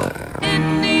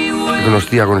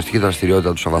γνωστή αγωνιστική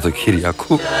δραστηριότητα του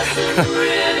Σαββατοκύριακου.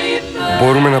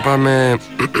 Μπορούμε να πάμε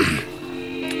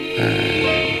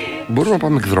μπορούμε να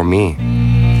πάμε εκδρομή.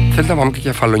 Θέλετε να πάμε και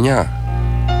Κεφαλονιά?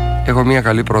 Έχω μια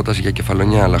καλή πρόταση για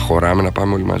Κεφαλονιά, αλλά χωράμε να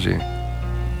πάμε όλοι μαζί?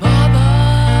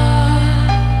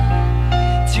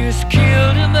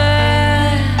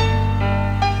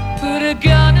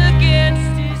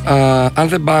 Αν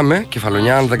δεν πάμε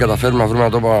Κεφαλονιά, αν δεν καταφέρουμε να βρούμε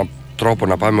ένα τόπο τρόπο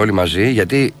να πάμε όλοι μαζί.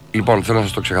 Γιατί, λοιπόν, θέλω να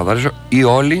σας το ξεκαθαρίσω, ή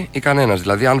όλοι ή κανένας.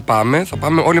 Δηλαδή, αν πάμε, θα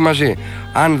πάμε όλοι μαζί.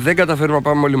 Αν δεν καταφέρουμε να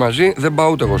πάμε όλοι μαζί, δεν πάω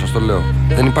ούτε εγώ, σας το λέω.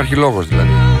 Δεν υπάρχει λόγος δηλαδή.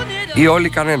 Ή όλοι ή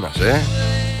κανένας,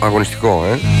 αγωνιστικό,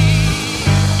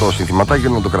 το συνθηματάκι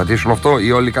να το κρατήσουν αυτό,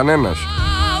 ή όλοι ή κανένας.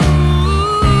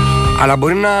 Αλλά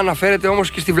μπορεί να αναφέρεται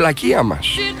όμως και στη βλακεία μας,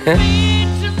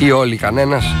 ή όλοι ή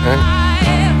κανένας,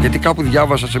 Γιατί κάπου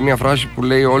διάβασα σε μια φράση που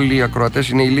λέει όλοι οι ακροατές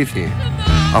είναι ηλίθιοι.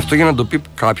 Αυτό για να το πει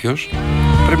κάποιος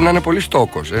πρέπει να είναι πολύ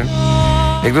στόκος,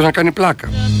 εκτός να κάνει πλάκα.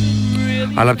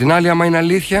 Αλλά απ' την άλλη, άμα είναι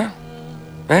αλήθεια,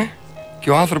 και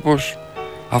ο άνθρωπος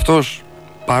αυτός,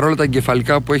 παρόλα τα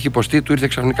εγκεφαλικά που έχει υποστεί, του ήρθε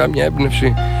ξαφνικά μια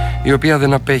έμπνευση η οποία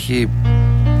δεν απέχει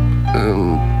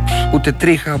ούτε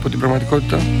τρίχα από την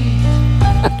πραγματικότητα.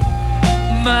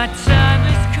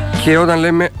 Και όταν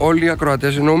λέμε όλοι οι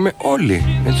ακροατές εννοούμε όλοι,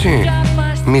 έτσι,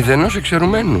 μηδενός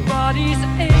εξαιρουμένου.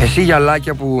 Εσύ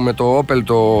γυαλάκια που με το Opel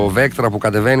το Vectra που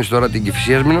κατεβαίνεις τώρα την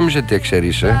Κηφισίας, μην νομίζετε ότι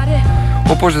εξαιρείσαι.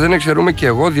 Όπως δεν εξαιρούμε και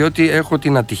εγώ, διότι έχω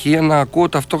την ατυχία να ακούω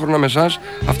ταυτόχρονα με εσάς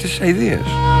αυτές τις αηδίες.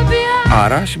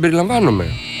 Άρα συμπεριλαμβάνομαι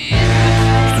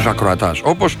στους ακροατάς.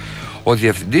 Όπως ο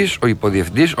διευθυντής, ο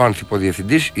υποδιευθυντής, ο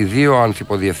ανθυποδιευθυντής, οι δύο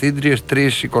ανθυποδιευθύντριες,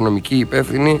 3 οικονομικοί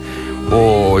υπεύθυνοι,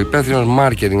 ο υπεύθυνος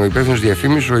marketing, ο υπεύθυνος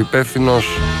διαφήμισης, ο υπεύθυνος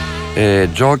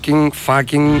joking,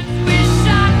 fucking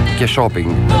και shopping.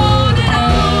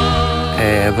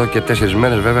 Εδώ και 4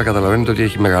 μέρες βέβαια καταλαβαίνετε ότι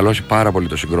έχει μεγαλώσει πάρα πολύ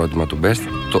το συγκρότημα του Best.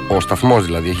 Ο σταθμός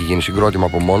δηλαδή έχει γίνει συγκρότημα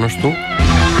από μόνος του.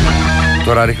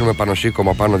 Τώρα ρίχνουμε πάνω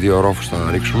σήκωμα, πάνω 2 ορόφους θα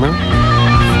ρίξουμε,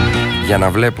 για να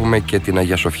βλέπουμε και την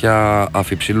Αγία Σοφιά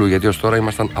αφιψηλού, γιατί ως τώρα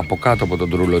ήμασταν από κάτω από τον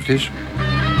τρούλο της.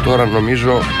 Τώρα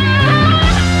νομίζω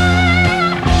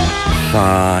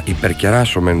θα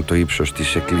υπερκεράσουμε το ύψος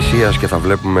της εκκλησίας και θα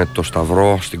βλέπουμε το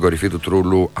σταυρό στην κορυφή του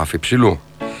τρούλου αφιψηλού.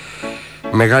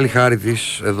 Μεγάλη χάρη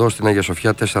της εδώ στην Αγία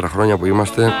Σοφιά, 4 χρόνια που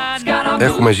είμαστε.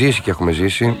 Έχουμε ζήσει και έχουμε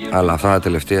ζήσει, αλλά αυτά τα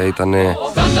τελευταία ήταν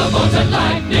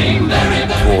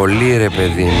πολύ, ρε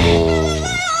παιδί μου,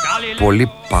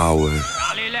 πολύ power.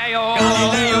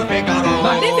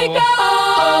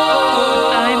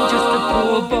 I'm just a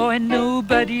poor boy,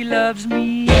 nobody loves me.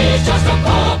 He's just a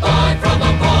poor boy from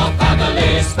a poor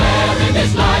family, sparing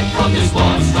his life from this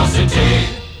monstrosity.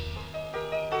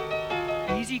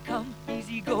 Easy come,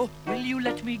 easy go, will you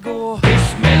let me go?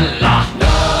 Bismillah,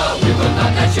 no, we will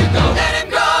not let you go. Let him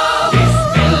go.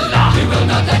 Bismillah, we will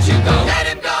not let you go. Let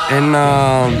him go.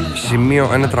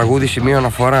 Ένα τραγούδι σημείο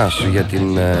αναφοράς για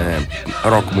την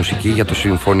ροκ μουσική, για το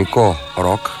συμφωνικό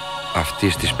ροκ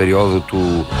αυτής της περίοδου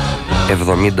του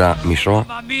 70 μισό.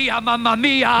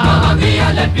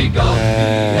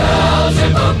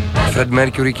 Fred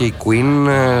Mercury και η Queen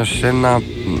σε ένα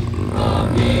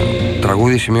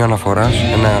τραγούδι σημείο αναφοράς,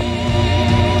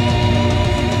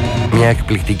 μια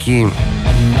εκπληκτική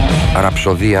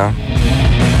ραψοδία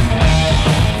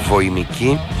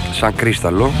βοημική σαν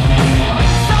κρίσταλο,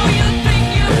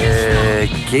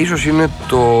 και ίσως είναι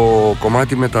το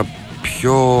κομμάτι με τα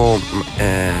πιο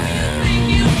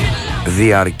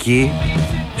διαρκή,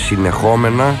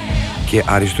 συνεχόμενα και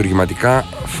αριστουργηματικά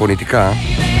φωνητικά,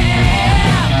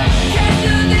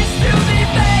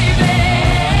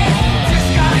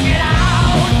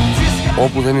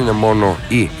 όπου δεν είναι μόνο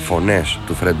οι φωνές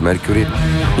του Fred Mercury,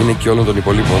 είναι και όλων των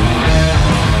υπολείπων.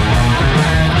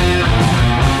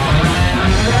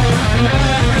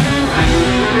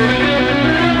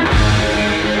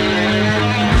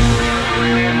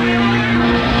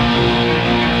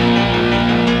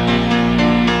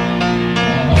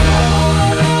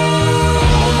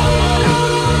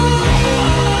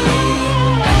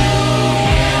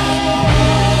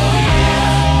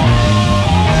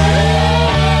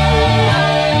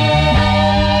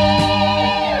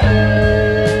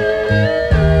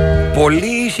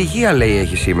 Πολύ ησυχία λέει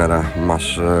έχει σήμερα,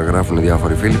 μας γράφουν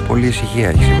διάφοροι φίλοι. Πολύ ησυχία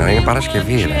έχει σήμερα, είναι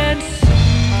Παρασκευή, ρε.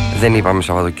 Δεν είπαμε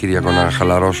Σαββατοκύριακο να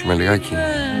χαλαρώσουμε λιγάκι?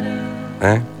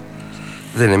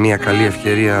 Δεν είναι μια καλή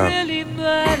ευκαιρία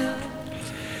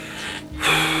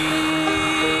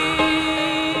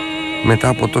μετά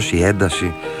από τόση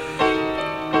ένταση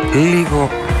λίγο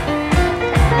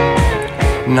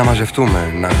να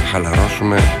μαζευτούμε, να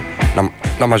χαλαρώσουμε,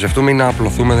 να μαζευτούμε ή να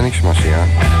απλωθούμε, δεν έχει σημασία.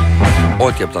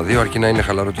 Ό,τι από τα δύο, αρκεί να είναι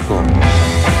χαλαρωτικό.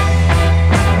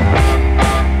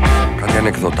 Κάτι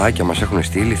ανεκδοτάκια μας έχουν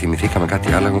στείλει, θυμηθήκαμε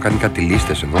κάτι άλλο, έχουν κάνει κάτι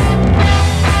λίστες εδώ.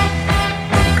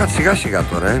 Κάτι σιγά σιγά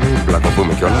τώρα, μην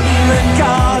πλακωθούμε κιόλας.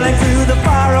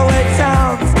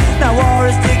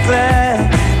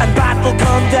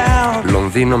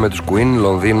 Λονδίνο με τους Queen,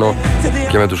 Λονδίνο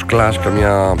και με τους Clash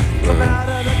καμιά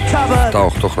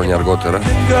 7-8 χρόνια αργότερα.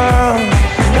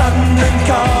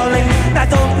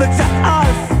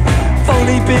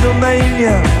 Phony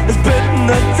Beatlemania has bitten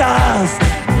the dust.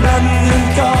 London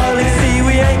calling, see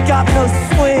we ain't got no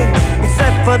swing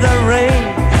except for the rain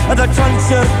and the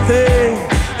truncheon thing.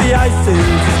 The ice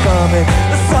age is coming,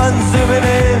 the sun's zooming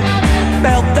in.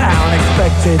 Meltdown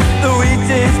expected, the wheat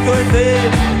is going thin.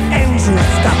 Engines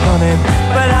stop running,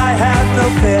 but I have no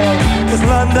fear, 'cause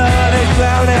London is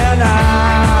drowning and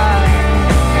I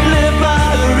live by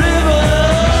the river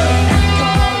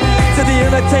to the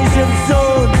imitation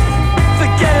zone.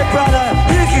 Forget it, brother,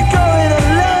 you can go it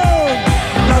alone.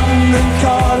 London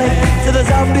calling to the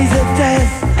zombies of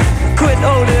death. Quit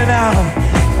holding out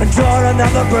and draw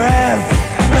another breath.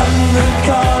 London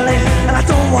calling, and I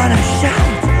don't wanna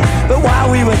shout, but while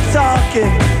we were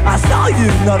talking, I saw you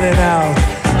nodding out.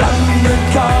 London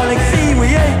calling, see we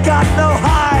ain't got no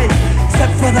hide,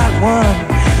 except for that one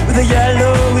with the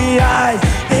yellowy eyes.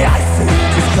 The ice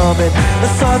age is coming, the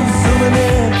sun's zooming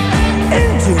in.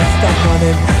 Engines stop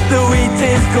running, the wheat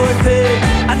is going thin.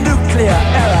 A nuclear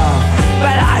error,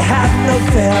 but I have no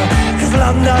fear, 'cause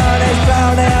London is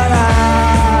drowning and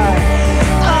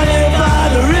I live by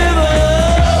the river.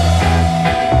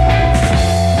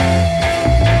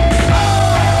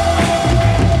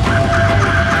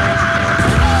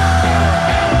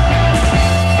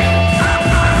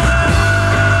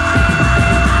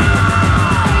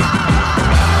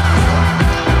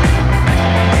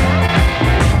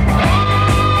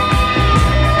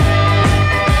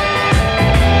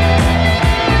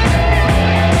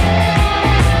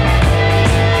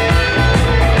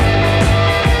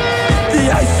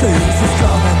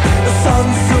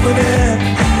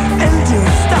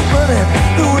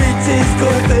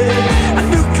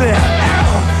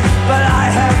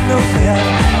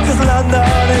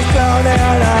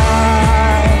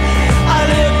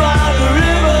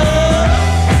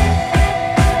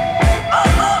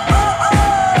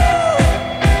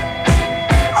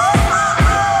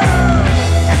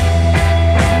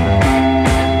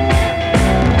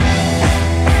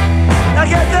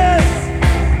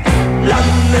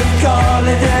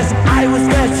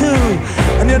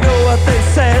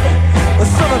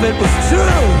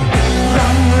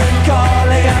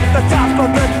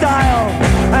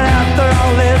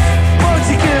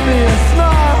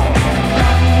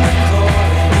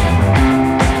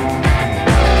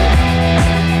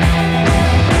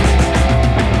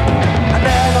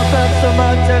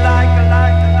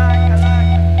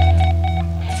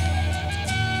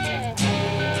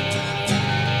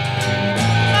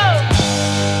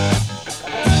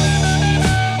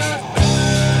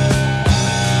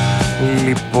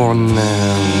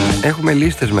 Έχουμε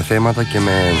λίστες με θέματα και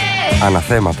με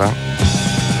αναθέματα,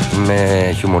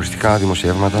 με χιουμοριστικά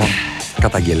δημοσιεύματα,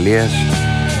 καταγγελίες,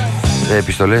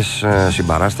 επιστολές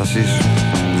συμπαράστασης,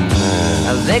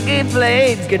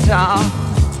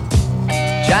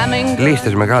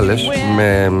 λίστες μεγάλες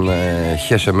με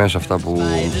SMS αυτά που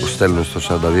στέλνουν στο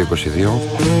 4222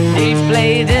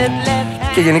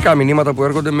 και γενικά μηνύματα που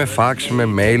έρχονται με φαξ, με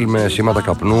mail, με σήματα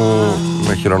καπνού,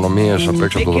 με χειρονομίες απ'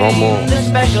 έξω από τον δρόμο,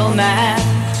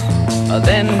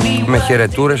 με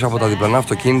χαιρετούρες από τα διπλανά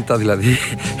αυτοκίνητα. Δηλαδή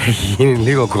έχει γίνει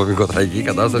λίγο κωμικοτραγική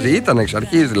κατάσταση. Ήταν εξ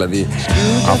αρχής δηλαδή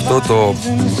αυτό το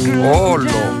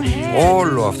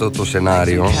όλο αυτό το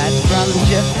σενάριο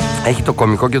έχει το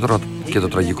κωμικό και το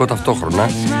τραγικό ταυτόχρονα.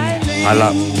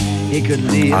 Αλλά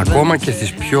ακόμα και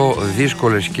στις πιο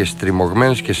δύσκολες και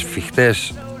στριμωγμένες και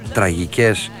σφιχτές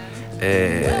τραγικές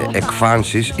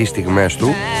εκφάνσεις ή στιγμές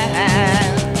του,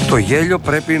 το γέλιο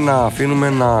πρέπει να αφήνουμε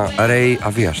να ρέει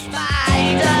αβίαστο.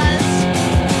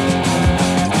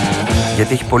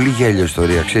 Γιατί έχει πολύ γέλιο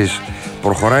ιστορία, ξέρεις.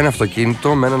 Προχωράει ένα αυτοκίνητο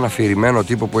με έναν αφηρημένο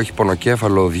τύπο που έχει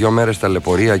πονοκέφαλο, 2 μέρες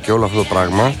ταλαιπωρία και όλο αυτό το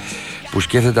πράγμα, που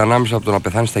σκέφτεται ανάμεσα από το να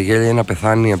πεθάνει στα γέλια ή να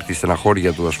πεθάνει από τη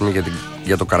στεναχώρια του, ας πούμε,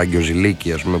 για το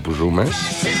καραγκιοζηλίκι, ας πούμε, που ζούμε.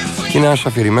 Και είναι ένας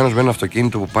αφηρημένος με ένα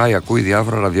αυτοκίνητο που πάει, ακούει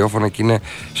διάφορα ραδιόφωνα και είναι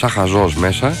σαν χαζός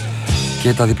μέσα,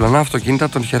 και τα διπλανά αυτοκίνητα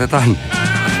τον χαιρετάνε.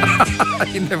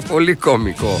 Είναι πολύ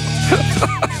κωμικό.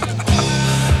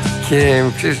 Και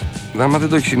ξέρεις, άμα δεν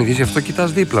το έχεις συνηθίσει αυτό,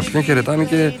 κοιτάς δίπλα ποιον χαιρετάνε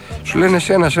και σου λένε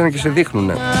εσένα και σε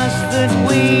δείχνουνε.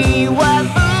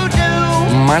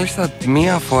 Μάλιστα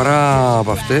μία φορά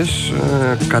από αυτές,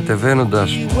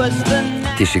 κατεβαίνοντας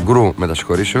τη Συγκρού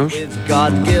μετασυγχωρήσεως,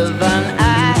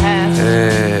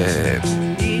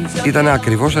 ήταν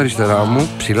ακριβώς αριστερά μου,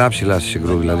 ψηλά στη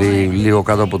Συγκρού, δηλαδή λίγο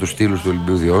κάτω από τους στήλους του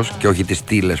Ολυμπίου Διός, και όχι τις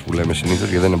στήλες που λέμε συνήθως,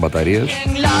 γιατί δεν είναι μπαταρίες.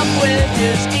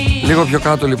 Λίγο πιο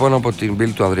κάτω λοιπόν από την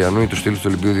πύλη του Ανδριανού ή του στήλου του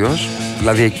Ολυμπίου Διός,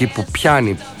 δηλαδή εκεί που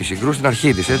πιάνει η Συγκρού στην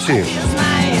αρχή της, έτσι.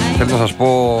 Θέλω να σας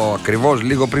πω ακριβώς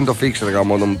λίγο πριν το φίξ, ρε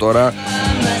γαμώτο μου τώρα,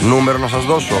 νούμερο να σας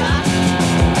δώσω.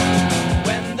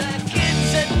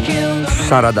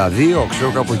 42,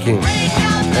 ξέρω, κάπου εκεί.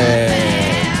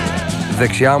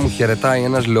 Δεξιά μου χαιρετάει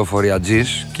ένας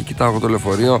λεωφοριατζής και κοιτάω το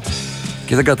λεωφορείο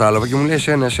και δεν κατάλαβα και μου λέει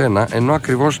εσένα, ενώ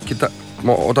ακριβώς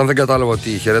όταν δεν κατάλαβα ότι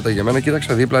χαιρέταγε για μένα,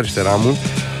 κοίταξα δίπλα αριστερά μου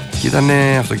και ήταν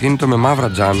αυτοκίνητο με μαύρα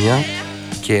τζάμια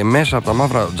και μέσα από τα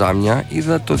μαύρα τζάμια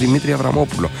είδα το Δημήτρη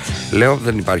Αβραμόπουλο. Λέω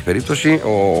δεν υπάρχει περίπτωση,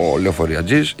 ο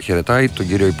λεωφοριατζής χαιρετάει τον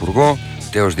κύριο Υπουργό,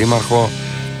 τέος Δήμαρχο,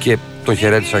 και τον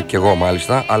χαιρέτησα κι εγώ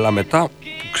μάλιστα, αλλά μετά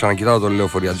που ξανακοιτάω τον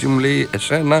λεωφοριατζή μου λέει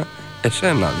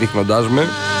εσένα, δείχνοντάς με.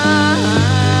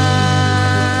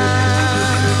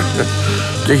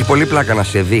 Και έχει πολύ πλάκα να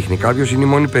σε δείχνει κάποιος, είναι η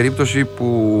μόνη περίπτωση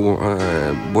που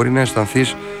μπορεί να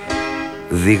αισθανθείς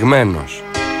δειγμένος.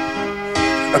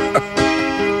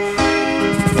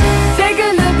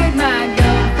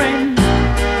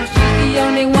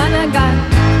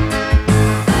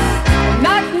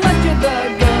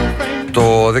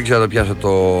 Το δεν ξέρω να το πιάσω το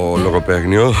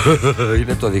λογοπαίγνιο.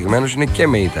 Είναι το δειγμένος, είναι και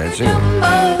με ήττα, έτσι.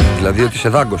 Δηλαδή ότι σε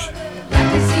δάγκωσε.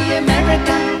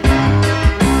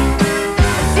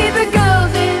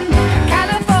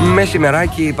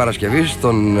 Μεσημεράκι Παρασκευή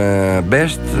στον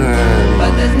Best.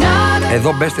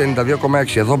 Εδώ Best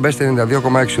 92,6. Εδώ Best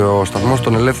 92,6. Ο σταθμός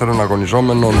των ελεύθερων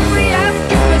αγωνιζόμενων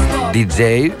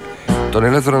DJ. Των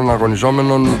ελεύθερων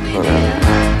αγωνιζόμενων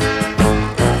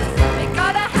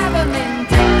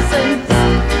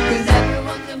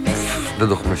δεν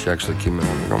το έχουμε φτιάξει το κείμενο.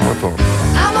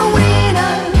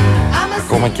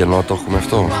 Ακόμα κενό το έχουμε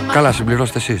αυτό. Καλά,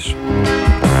 συμπληρώστε εσείς.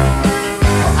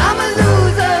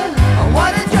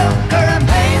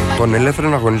 Των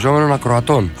ελεύθερων αγωνιζόμενων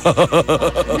ακροατών.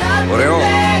 Ωραίο.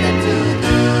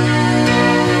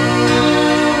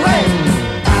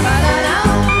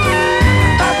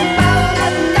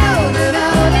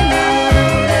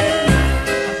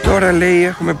 Τώρα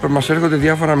λέει μας έρχονται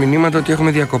διάφορα μηνύματα ότι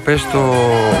έχουμε διακοπές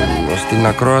στην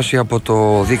ακρόαση από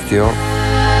το δίκτυο.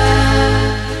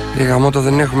 Γαμώτο,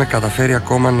 δεν έχουμε καταφέρει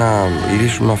ακόμα να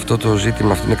λύσουμε αυτό το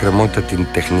ζήτημα, αυτήν την εκκρεμότητα, την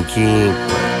τεχνική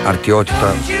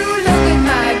αρτιότητα.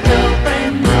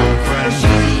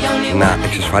 Να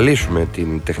εξασφαλίσουμε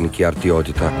την τεχνική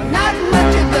αρτιότητα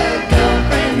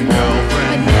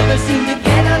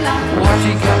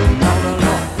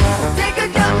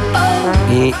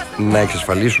ή να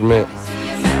εξασφαλίσουμε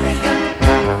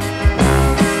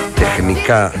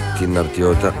τεχνικά την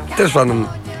αρτιότητα. Τέλος πάντων,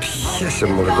 πιέσε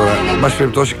μου τώρα. Εν πάση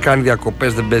περιπτώσει κάνει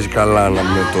διακοπές, δεν παίζει καλά να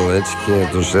με το έτσι και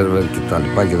το σερβερ και τα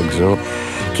λοιπά και δεν ξέρω.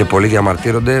 Και πολλοί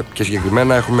διαμαρτύρονται και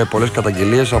συγκεκριμένα έχουμε πολλές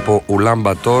καταγγελίες από Ουλάν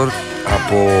Μπατόρ,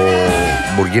 από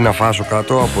Μπουργκίνα Φάσο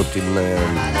κάτω, από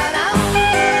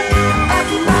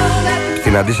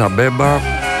την Αντίσα Μπέμπα.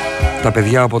 Τα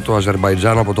παιδιά από το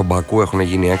Αζερμπαϊτζάν, από τον Μπακού έχουν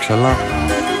γίνει έξαλα,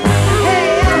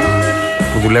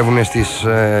 που δουλεύουν στις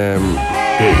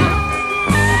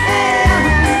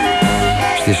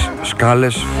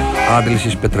σκάλες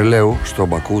άντλησης πετρελαίου στο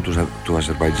Μπακού του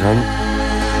Αζερμπαϊτζάν.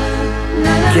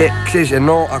 Και ξέρεις,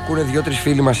 ενώ ακούνε 2-3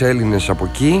 φίλοι μας Έλληνες από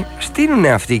εκεί, στείλουνε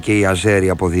αυτοί και οι Αζέροι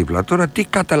από δίπλα. Τώρα τι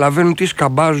καταλαβαίνουν, τι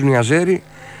σκαμπάζουν οι Αζέροι,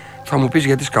 θα μου πεις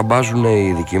γιατί σκαμπάζουν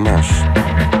οι δικοί μας.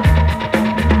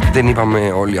 Δεν είπαμε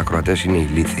όλοι οι ακροατές είναι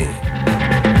ηλίθιοι.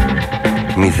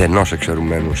 Μηδενός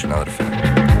εξαιρουμένου, συνάδελφε.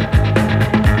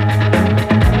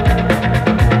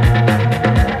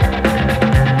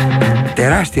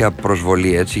 Τεράστια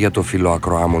προσβολή έτσι για το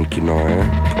φιλοακροάμον κοινό,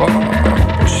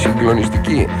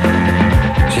 συγκλονιστική.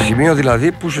 Σε σημείο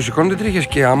δηλαδή που σου σηκώνονται τρίχες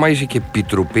και άμα είσαι και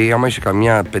πιτρουπή, άμα είσαι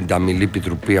καμιά πενταμιλή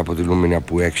πιτρουπή αποτελούμενη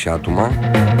από 6 άτομα,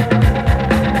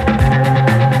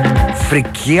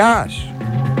 φρικιάς.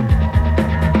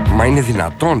 Μα είναι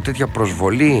δυνατόν τέτοια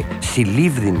προσβολή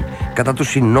συλλήβδην κατά του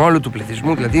συνόλου του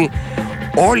πληθυσμού? Δηλαδή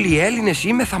όλοι οι Έλληνες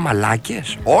είμεθα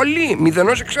μαλάκες? Όλοι,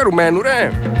 μηδενός εξαιρουμένου,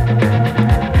 ρε.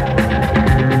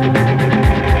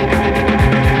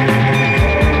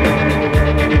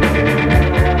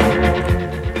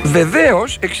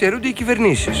 Βεβαίως εξαιρούνται οι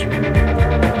κυβερνήσεις.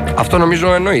 Αυτό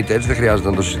νομίζω εννοείται, έτσι δεν χρειάζεται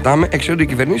να το συζητάμε. Εξαιρούνται οι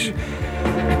κυβερνήσεις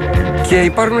και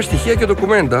υπάρχουν στοιχεία και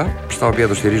ντοκουμέντα στα οποία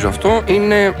το στηρίζω αυτό.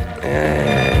 Είναι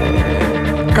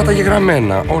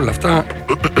καταγεγραμμένα όλα αυτά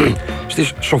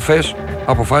στις σοφές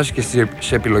αποφάσεις και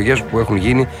στις επιλογές που έχουν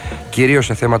γίνει, κυρίως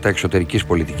σε θέματα εξωτερικής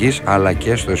πολιτικής, αλλά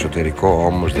και στο εσωτερικό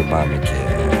όμως δεν πάμε και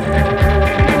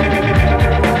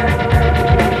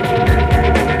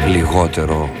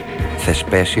λιγότερο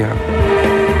θεσπέσια.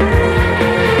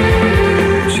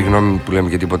 Συγγνώμη που λέμε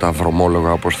και τίποτα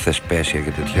βρωμόλογα όπως θεσπέσια και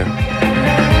τέτοια,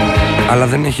 αλλά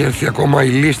δεν έχει έρθει ακόμα η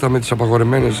λίστα με τις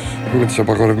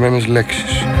απαγορευμένες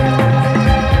λέξεις.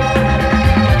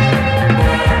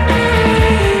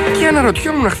 Και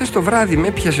αναρωτιόμουν χθες το βράδυ, με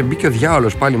έπιασε, μπήκε ο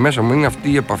διάολος πάλι μέσα μου. Είναι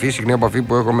αυτή η επαφή, συχνή επαφή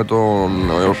που έχω με τον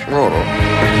Εωσόρο.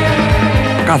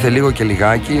 Κάθε λίγο και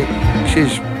λιγάκι,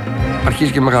 εσείς,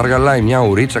 αρχίζει και με γαργαλάει μια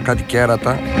ουρίτσα, κάτι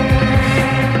κέρατα.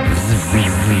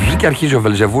 Και αρχίζει ο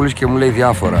Βελζεβούλης και μου λέει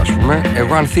διάφορα, ας πούμε.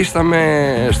 Εγώ ανθίσταμαι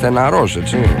στεναρός,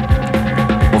 έτσι.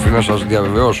 Οφείλω να σας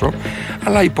διαβεβαιώσω.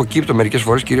 Αλλά υποκύπτω μερικές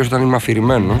φορές, κυρίως όταν είμαι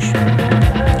αφηρημένος.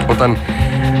 Όταν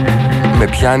με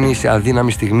πιάνει σε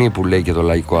αδύναμη στιγμή, που λέει και το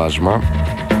λαϊκό άσμα.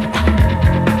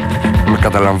 Με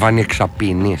καταλαμβάνει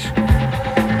εξαπίνης.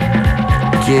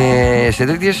 Και σε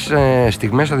τέτοιες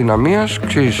στιγμές αδυναμίας,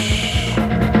 ξέρεις,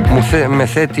 με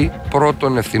θέτει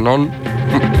πρώτων ευθυνών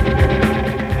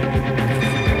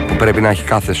που πρέπει να έχει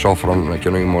κάθε σόφρον και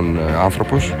νοήμων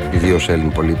άνθρωπος, ιδίως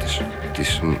Έλλην πολίτης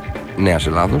της Νέας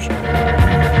Ελλάδος,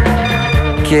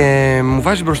 και μου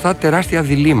βάζει μπροστά τεράστια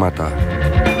διλήμματα.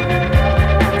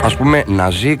 Ας πούμε, να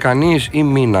ζει κανείς ή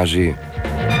μη να ζει,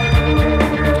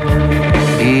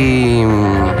 ή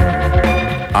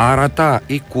άρατα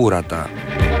ή κούρατα,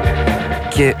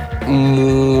 και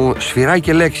μου σφυράει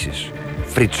και λέξεις,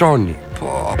 φριτσώνει.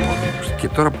 Και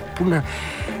τώρα πού να...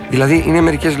 Δηλαδή είναι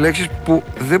μερικές λέξεις που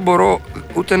δεν μπορώ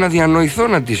ούτε να διανοηθώ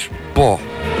να τις πω,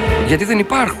 γιατί δεν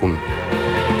υπάρχουν.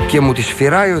 Και μου τις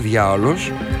σφυράει ο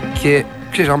διάολος. Και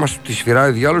ξέρεις, άμα τις σφυράει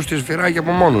ο διάολος, τις σφυράει και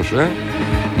από μόνος σου,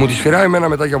 Μου τις σφυράει εμένα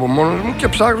μετά και από μόνος μου, και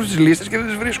ψάχνω στις λίστες και δεν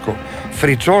τις βρίσκω.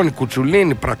 Φριτσώνει,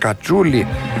 κουτσουλίνι, πρακατσούλι.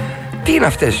 Τι είναι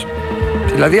αυτές?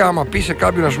 Δηλαδή άμα πει σε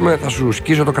κάποιον, ας πούμε, θα σου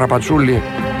σκίσω το κραπατσούλι,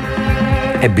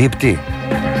 εμπίπτει?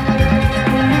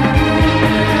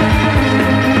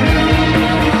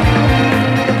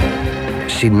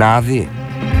 Συνάδει?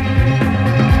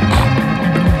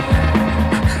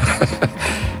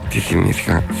 Τι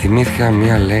θυμήθηκα? Θυμήθηκα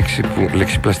μία λέξη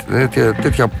που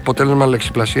τέτοια αποτέλεσμα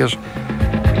λεξιπλασίας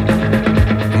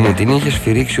μου την είχε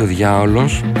σφυρίξει ο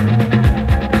διάολος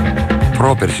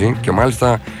πρόπερση, και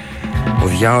μάλιστα ο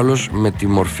διάολος με τη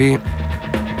μορφή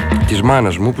της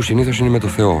μάνας μου, που συνήθως είναι με το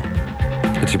Θεό.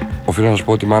 Έτσι, οφείλω να σας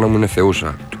πω ότι η μάνα μου είναι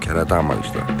θεούσα, του κερατά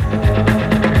μάλιστα.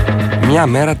 Μια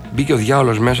μέρα μπήκε ο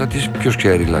διάολος μέσα της, ποιος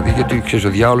ξέρει δηλαδή, γιατί ξέρεις, ο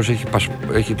διάολος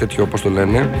έχει τέτοιο, όπως το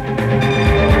λένε,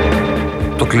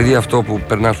 το κλειδί αυτό που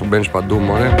περνάς, που μπαίνεις παντού,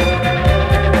 μωρέ.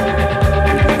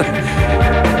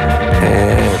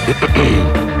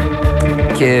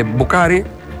 Και μπουκάρει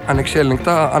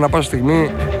ανεξέλεγκτα ανά πάσα στιγμή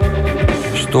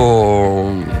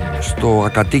στο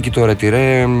ακατοίκητο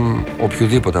ρετυρέ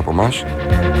οποιοδήποτε από εμάς.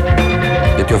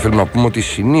 Γιατί οφείλουμε να πούμε ότι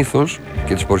συνήθως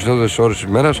και τις περισσότερες ώρες της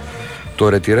ημέρας το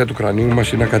ρετυρέ του κρανίου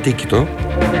μας είναι ακατοίκητο.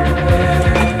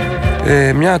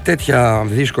 Μια τέτοια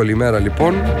δύσκολη ημέρα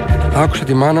λοιπόν άκουσα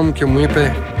τη μάνα μου και μου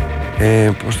είπε,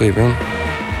 πώς το είπε,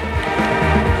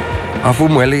 αφού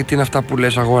μου έλεγε τι είναι αυτά που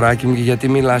λες αγοράκι μου και γιατί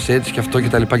μιλάς έτσι και αυτό και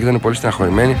τα λοιπά, και ήταν πολύ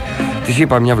στεναχωρημένη, της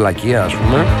είπα μια βλακεία, ας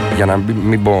πούμε, για να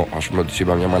μην πω, ας πούμε, ότι της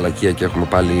είπα μια μαλακία και έχουμε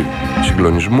πάλι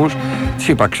συγκλονισμούς. Της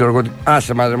είπα, ξέρω εγώ,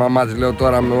 άσε μαζε μαμά, της λέω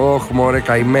τώρα, όχ μωρέ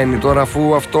καημένη τώρα,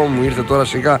 αφού αυτό μου ήρθε τώρα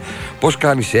σιγά, πώς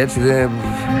κάνεις έτσι,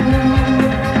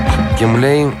 Και μου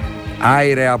λέει,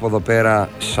 άιρε από εδώ πέρα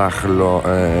σαχλό,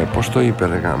 πώς το είπε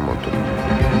ρε γάμο του,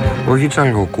 όχι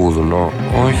τσαγκοκούδουνο,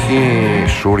 όχι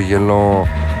σούργελο,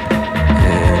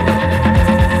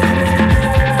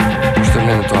 πώς το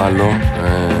λένε το άλλο,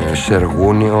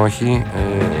 σεργούνι, όχι,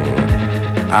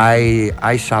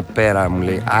 άι σαπέρα μου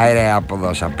λέει, άιρε από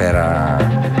εδώ σαπέρα,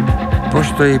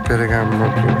 πώς το είπε ρε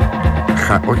γάμο του,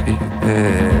 όχι,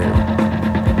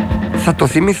 θα το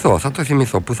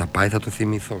θυμηθώ, πού θα πάει, θα το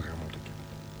θυμηθώ γάμο.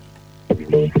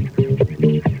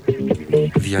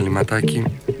 Διαλυματάκι,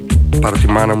 πάρω τη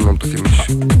μάνα μου να μου το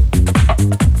θυμίσει.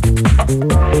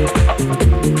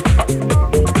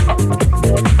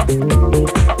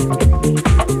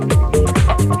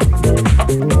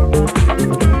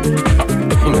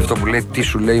 Είναι αυτό που λέει, τι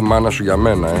σου λέει η μάνα σου για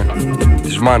μένα,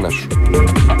 της μάνας σου.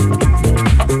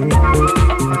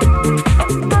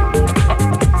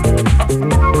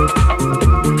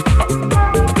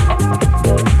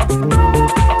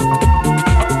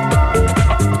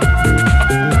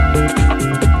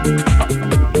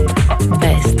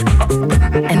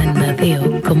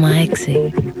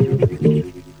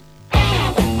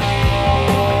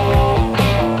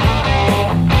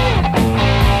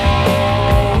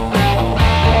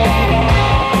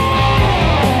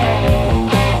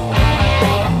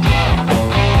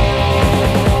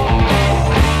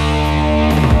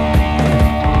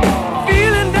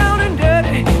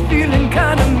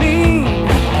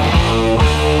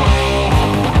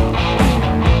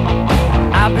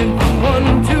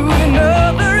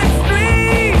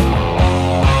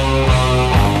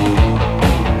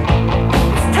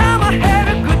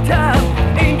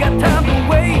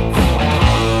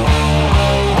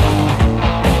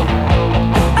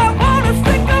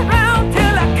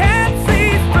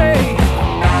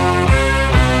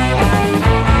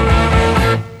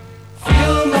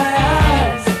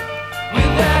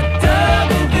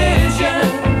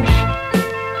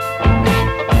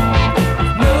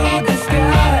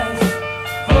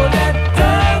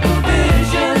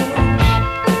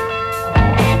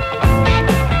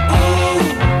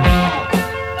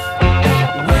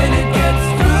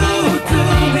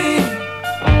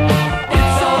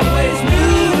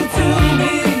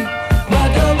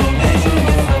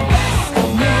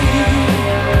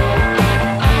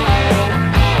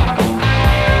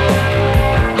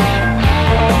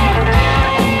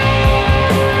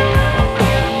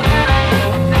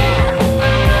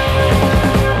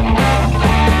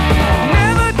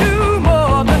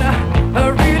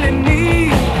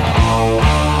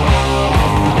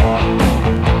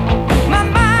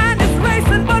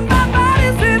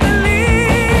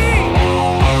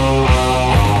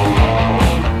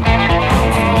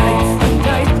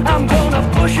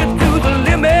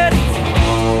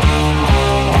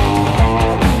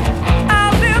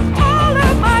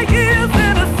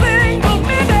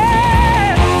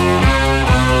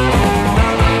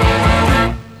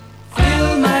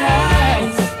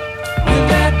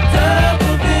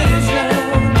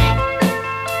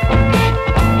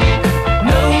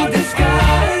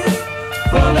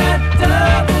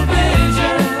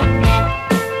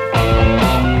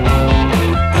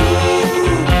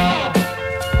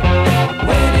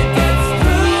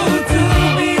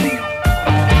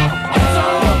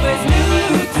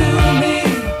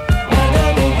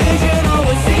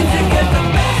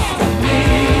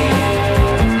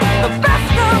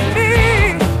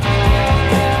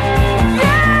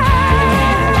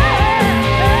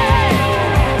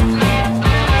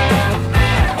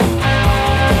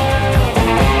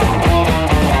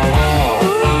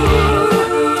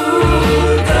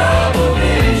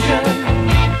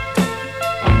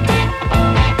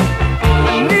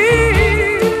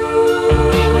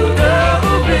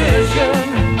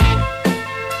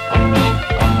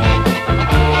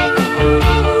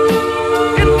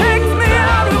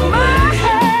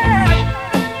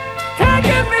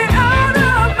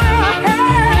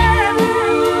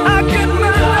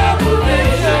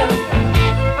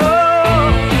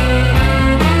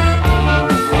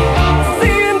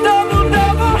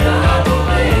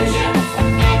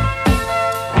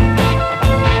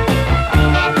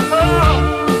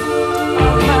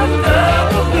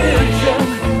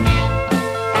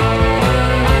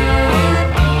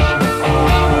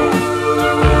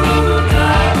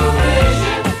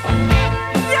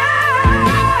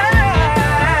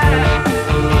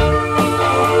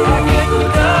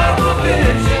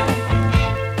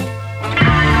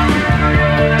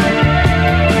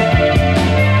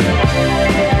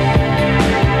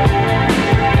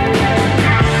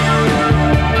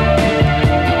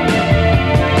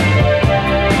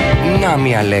 Να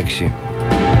μία λέξη.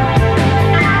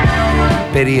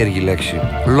 Περίεργη λέξη.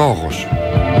 Λόγος.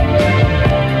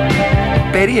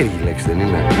 Περίεργη λέξη δεν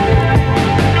είναι?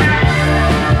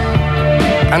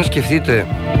 Αν σκεφτείτε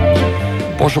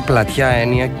πόσο πλατιά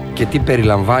έννοια και τι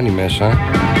περιλαμβάνει μέσα,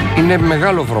 είναι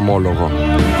μεγάλο βρωμόλογο.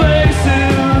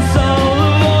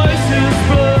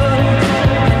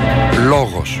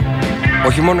 Λόγος.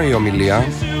 Όχι μόνο η ομιλία,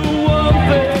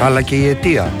 αλλά και η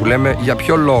αιτία που λέμε για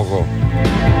ποιο λόγο.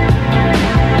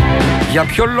 Για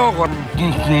ποιο λόγο?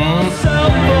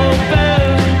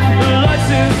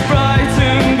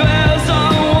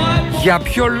 Για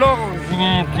ποιο λόγο?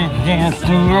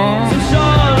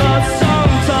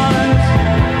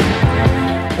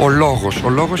 Ο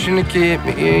λόγος είναι και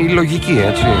η λογική,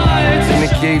 έτσι.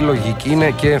 Είναι και η λογική,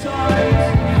 είναι και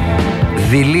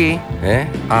δειλή,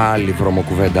 άλλη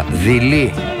βρωμοκουβέντα.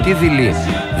 Δειλή, τι δειλή?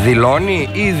 Δηλώνει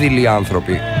ή δειλοί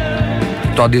άνθρωποι?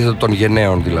 Το αντίθετο των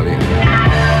γενναίων δηλαδή.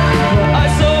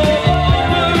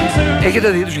 Έχετε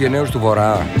δει τους γενναίους του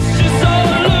Βορρά?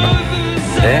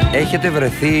 Έχετε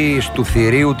βρεθεί στου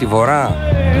θηρίου τη Βορρά?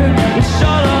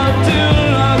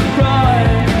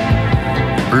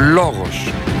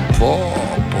 Λόγος.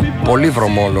 Πολύ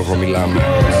βρωμόλογο μιλάμε.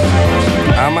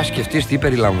 Άμα σκεφτείς τι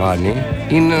περιλαμβάνει,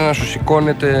 είναι να σου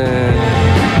σηκώνεται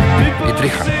η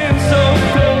τρίχα.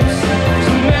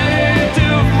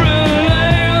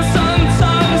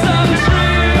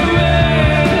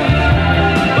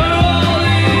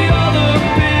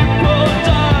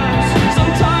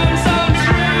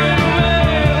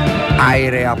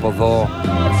 Άιρε από εδώ.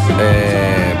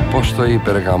 Πώς το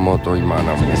είπε ρε γαμώτο η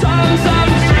μάνα μου?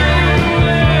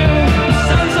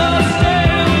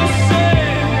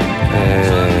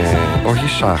 Όχι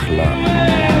σάχλα.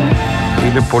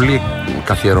 Είναι πολύ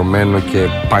καθιερωμένο και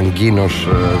παγκίνος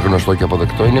γνωστό και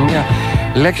αποδεκτό. Είναι μια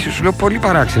λέξη, σου λέω, πολύ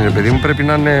παράξενη ρε παιδί μου. Πρέπει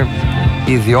να είναι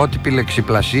ιδιότυπη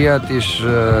λεξιπλασία της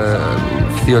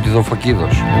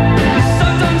Φθιωτιδοφοκίδος.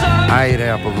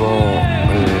 Άιρε από εδώ.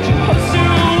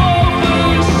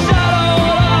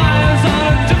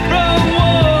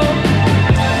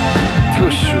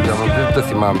 Δεν το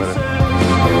θυμάμαι ρε.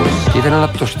 Και ήθελα να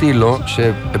το στείλω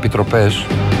σε επιτροπές.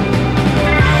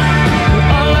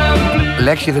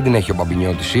 Λέξη δεν την έχει ο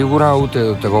Μπαμπινιώτης σίγουρα, ούτε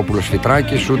ο Τεγόπουλος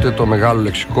Φυτράκης, ούτε το μεγάλο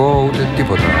λεξικό, ούτε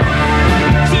τίποτα.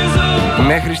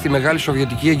 Μέχρι στη μεγάλη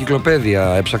σοβιετική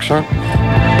εγκυκλοπαίδεια έψαξα.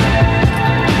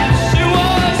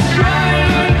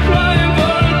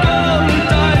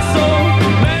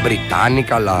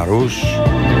 Βριτάνικα, Λαρούς.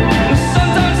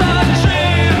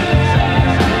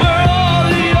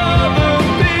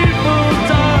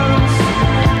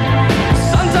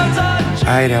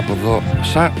 Άιρε από εδώ,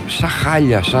 σαν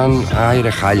χάλια, σαν άιρε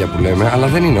χάλια που λέμε, αλλά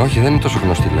δεν είναι, όχι, δεν είναι τόσο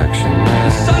γνωστή λέξη.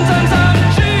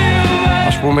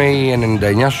 Ας πούμε οι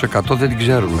 99% δεν την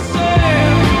ξέρουν.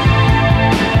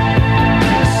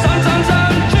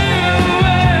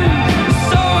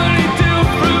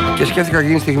 Και σκέφτηκα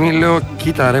εκείνη τη στιγμή, λέω,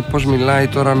 κοίτα ρε πως μιλάει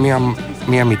τώρα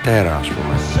μια μητέρα, ας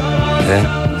πούμε.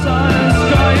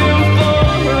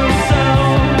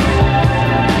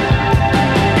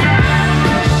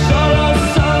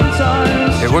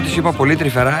 Εγώ της είπα πολύ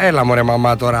τρυφερά, έλα μωρέ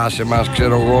μαμά τώρα άσε μας,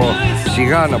 ξέρω εγώ,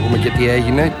 σιγά να πούμε και τι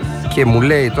έγινε. Και μου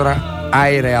λέει τώρα,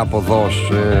 άιρε από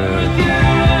δός.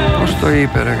 Πώς το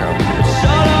είπε ρε γάμο?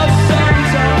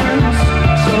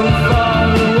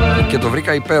 Και το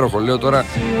βρήκα υπέροχο, λέω τώρα,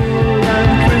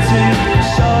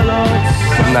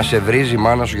 να σε βρίζει η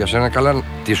μάνα σου για σένα. Καλά,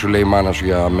 τι σου λέει η μάνα σου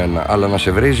για μένα, αλλά να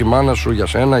σε βρίζει η μάνα σου για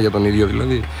σένα, για τον ίδιο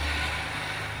δηλαδή.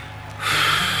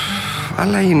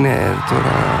 Αλλά είναι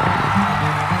τώρα...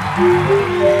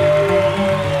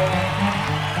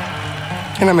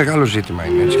 Ένα μεγάλο ζήτημα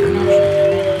είναι έτσι κι αλλιώς.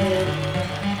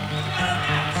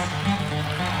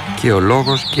 Και ο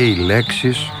λόγος και οι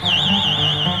λέξεις,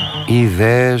 οι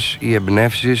ιδέες, οι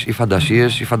εμπνεύσεις, οι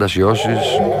φαντασίες, οι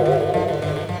φαντασιώσεις.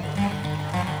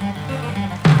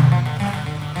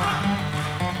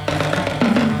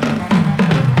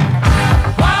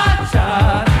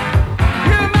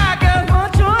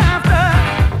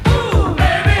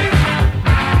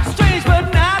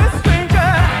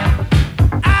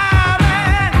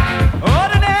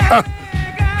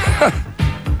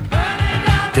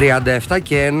 «37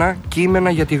 και 1 κείμενα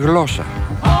για τη γλώσσα».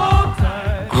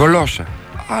 Γλώσσα.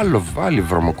 Άλλη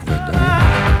βρωμοκουβέντα.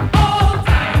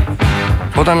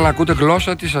 Όταν ακούτε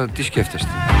γλώσσα, τι σκέφτεστε?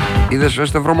 Είδες,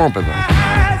 είστε βρωμόπεδα.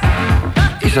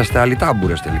 Είσαστε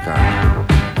αλυτάμπουρες τελικά.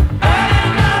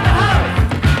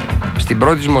 Στην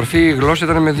πρώτη της μορφή η γλώσσα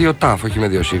ήταν με 2 τάφ, όχι με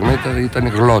 2 σίγμα, ήταν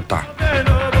γλώτα.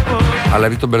 Αλλά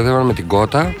επειδή τον μπερδεύανε με την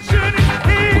κότα,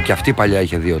 που και αυτή παλιά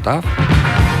είχε 2 τάφ,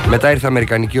 Μετά ήρθε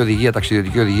αμερικανική οδηγία,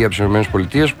 ταξιδιωτική οδηγία από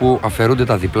τις ΗΠΑ που αφαιρούνται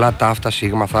τα διπλά, ταύτα,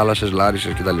 σίγμα, θάλασσες,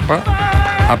 λάρισες κτλ.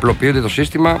 Απλοποιούνται το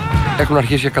σύστημα, έχουν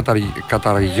αρχίσει και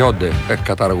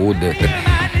καταργούνται.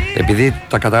 Επειδή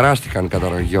τα καταράστηκαν,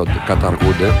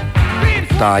 καταργούνται.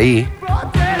 Τα ή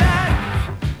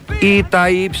τα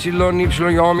y,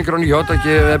 όμικρον, γιώτα και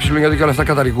ε, και όλα αυτά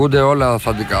καταργούνται, όλα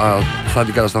θα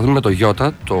αντικατασταθούν με το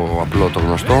γιώτα, το απλό, το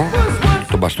γνωστό,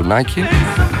 το μπαστούνάκι.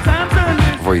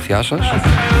 Βοήθειά σας.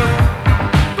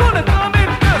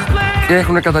 Και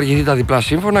έχουν καταργηθεί τα διπλά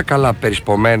σύμφωνα, καλά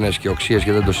περισπωμένες και οξείες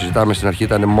και δεν το συζητάμε. Στην αρχή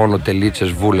ήταν μόνο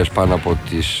τελίτσες, βούλες πάνω από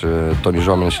τις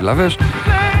τονιζόμενες συλλαβές.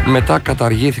 Μετά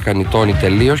καταργήθηκαν οι τόνοι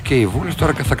τελείως και οι βούλες,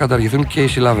 τώρα θα καταργηθούν και οι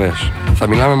συλλαβές. Θα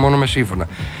μιλάμε μόνο με σύμφωνα.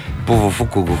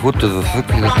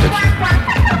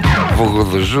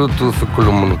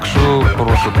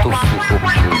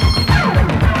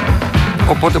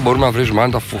 Οπότε μπορούμε να βρίζουμε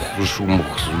αν τα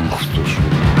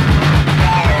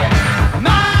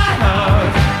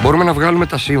μπορούμε να βγάλουμε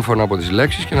τα σύμφωνα από τις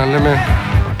λέξεις και να λέμε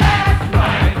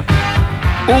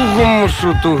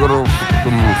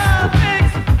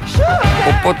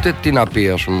οπότε τι να πει,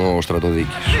 ας πούμε, ο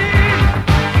στρατοδίκης.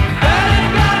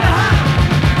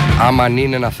 Άμα αν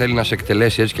είναι να θέλει να σε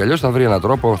εκτελέσει έτσι κι αλλιώς, θα βρει έναν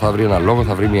τρόπο, θα βρει έναν λόγο,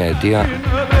 θα βρει μια αιτία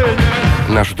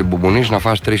να σου την μπουμπουνίσει, να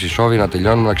φας 3 ισόβοι, να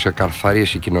τελειώνει, να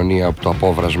ξεκαρφαρίσει η κοινωνία από το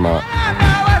απόβρασμα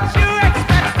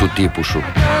του τύπου σου.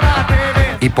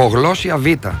 Υπογλώσσια Β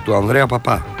του Ανδρέα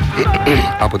Παπά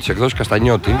από τις εκδόσεις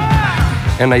Καστανιώτη,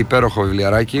 ένα υπέροχο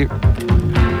βιβλιαράκι,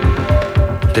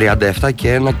 37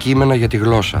 και 1 κείμενα για τη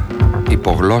γλώσσα.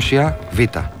 Υπογλώσσια Β,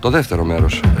 το δεύτερο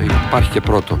μέρος, υπάρχει και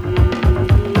πρώτο.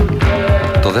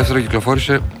 Το δεύτερο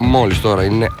κυκλοφόρησε μόλις τώρα,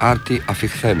 είναι Άρτη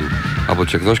Αφιχθέν από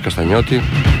τις εκδόσεις Καστανιώτη.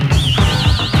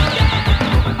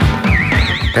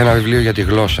 Ένα βιβλίο για τη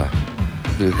γλώσσα.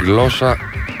 Η γλώσσα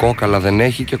κόκαλα δεν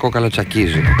έχει και κόκαλα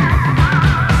τσακίζει.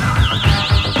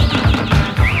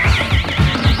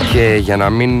 Και για να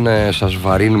μην σας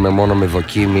βαρύνουμε μόνο με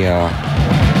δοκίμια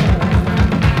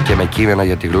και με κείμενα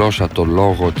για τη γλώσσα, το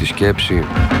λόγο, τη σκέψη,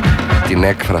 την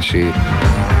έκφραση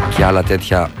και άλλα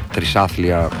τέτοια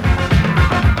τρισάθλια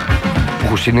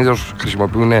που συνήθως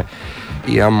χρησιμοποιούν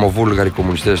οι αμμοβούλγαροι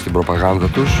κομμουνιστές στην προπαγάνδα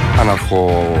τους,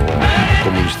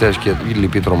 αναρχοκομμουνιστές και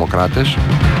λοιποί τρομοκράτες,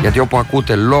 γιατί όπου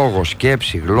ακούτε λόγο,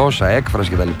 σκέψη, γλώσσα, έκφραση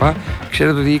κτλ,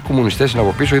 ξέρετε ότι οι κομμουνιστές είναι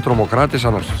από πίσω, οι τρομοκράτες,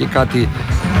 αναρχικοί,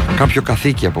 κάποιο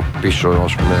καθήκη από πίσω,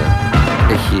 ας πούμε,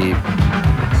 έχει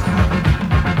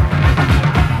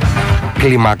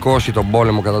κλιμακώσει τον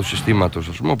πόλεμο κατά του συστήματος,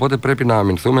 ας πούμε, οπότε πρέπει να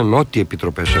αμυνθούμε με ό,τι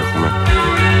επιτροπές έχουμε.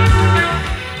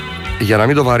 Για να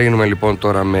μην το βαρύνουμε λοιπόν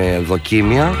τώρα με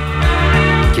δοκίμια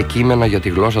και κείμενα για τη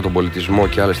γλώσσα, τον πολιτισμό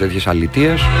και άλλες τέτοιες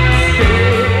αλητίες,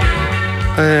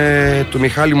 του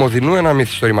Μιχάλη Μοδινού ένα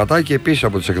μυθιστορηματάκι επίσης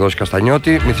από τις εκδόσεις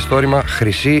Καστανιώτη, μυθιστόρημα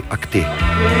Χρυσή Ακτή,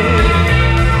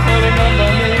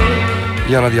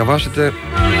 για να διαβάσετε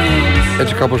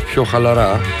έτσι κάπως πιο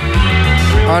χαλαρά,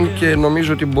 αν και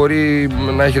νομίζω ότι μπορεί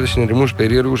να έχετε συνειρμούς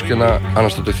περίεργους και να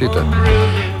αναστατωθείτε,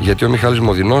 γιατί ο Μιχάλης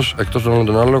Μοδινός εκτός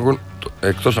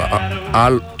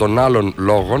των άλλων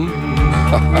λόγων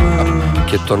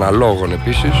και των αλόγων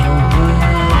επίσης,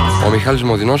 ο Μιχάλης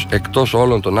Μοδινός εκτός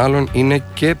όλων των άλλων είναι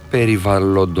και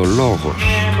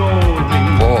περιβαλλοντολόγος.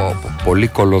 Πολύ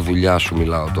κολοδουλειά σου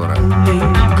μιλάω τώρα.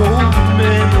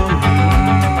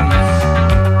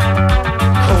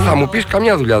 Θα μου πεις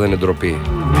καμιά δουλειά δεν είναι ντροπή.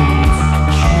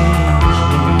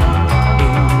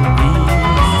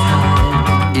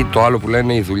 Ή το άλλο που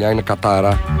λένε η δουλειά είναι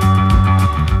κατάρα.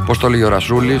 Πώς το λέει ο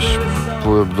Ρασούλης,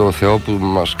 που το Θεό που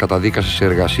μας καταδίκασε σε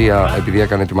εργασία επειδή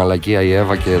έκανε τη μαλακία η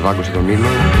Εύα και δάκωσε το μήλο.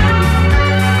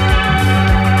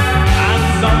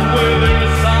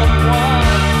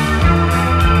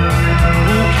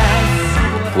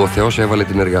 Που ο Θεός έβαλε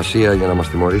την εργασία για να μας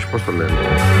τιμωρήσει, πώς το λένε.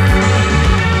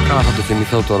 Καλά, θα το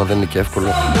θυμηθώ τώρα, δεν είναι και εύκολο.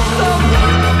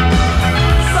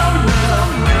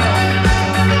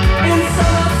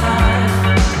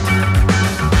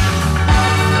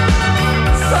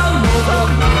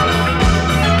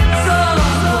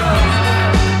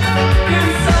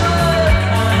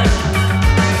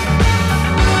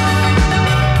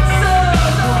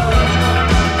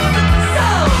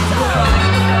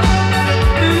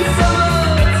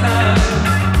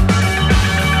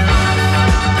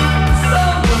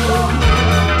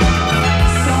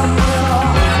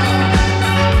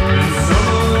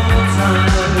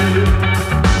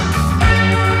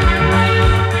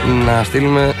 Να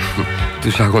στείλουμε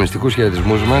τους αγωνιστικούς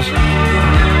χαιρετισμούς μας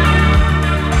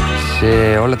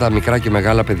σε όλα τα μικρά και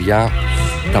μεγάλα παιδιά,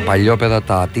 τα παλιόπαιδα,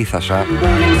 τα ατίθασα,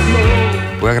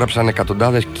 που έγραψαν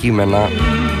εκατοντάδες κείμενα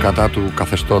κατά του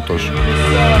καθεστώτος.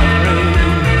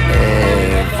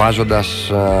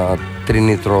 βάζοντας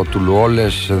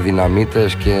τρινιτροτουλουόλες,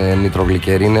 δυναμίτες και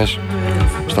νιτρογλυκερίνες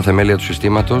στα θεμέλια του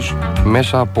συστήματος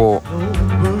μέσα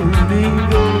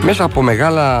από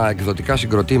μεγάλα εκδοτικά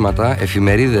συγκροτήματα,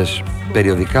 εφημερίδες,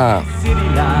 περιοδικά,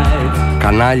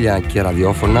 κανάλια και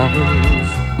ραδιόφωνα,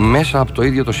 μέσα από το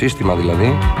ίδιο το σύστημα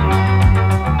δηλαδή,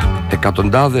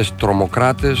 εκατοντάδες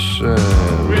τρομοκράτες,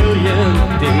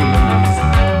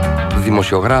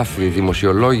 δημοσιογράφοι,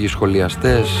 δημοσιολόγοι,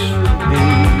 σχολιαστές,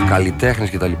 καλλιτέχνες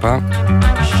κτλ.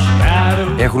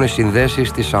 Έχουν συνδέσει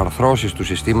στις αρθρώσεις του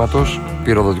συστήματος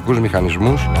πυροδοτικούς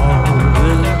μηχανισμούς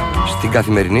στην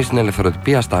καθημερινή, στην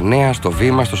ελευθεροτυπία, στα νέα, στο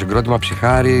βήμα, στο συγκρότημα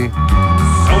Ψυχάρι,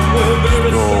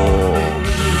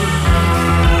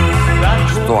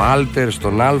 στο Άλτερ,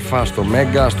 στον Αλφα, στο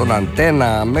Μέγκα, στον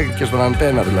Αντένα, μέχρι και στον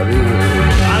Αντένα δηλαδή.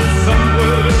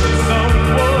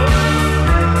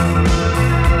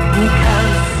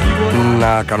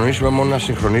 Να κανονίσουμε μόνο να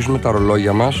συγχρονίσουμε τα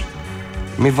ρολόγια μας.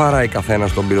 Μη βαράει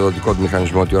καθένας τον πυροδοτικό του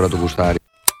μηχανισμό τη ώρα του γουστάρι.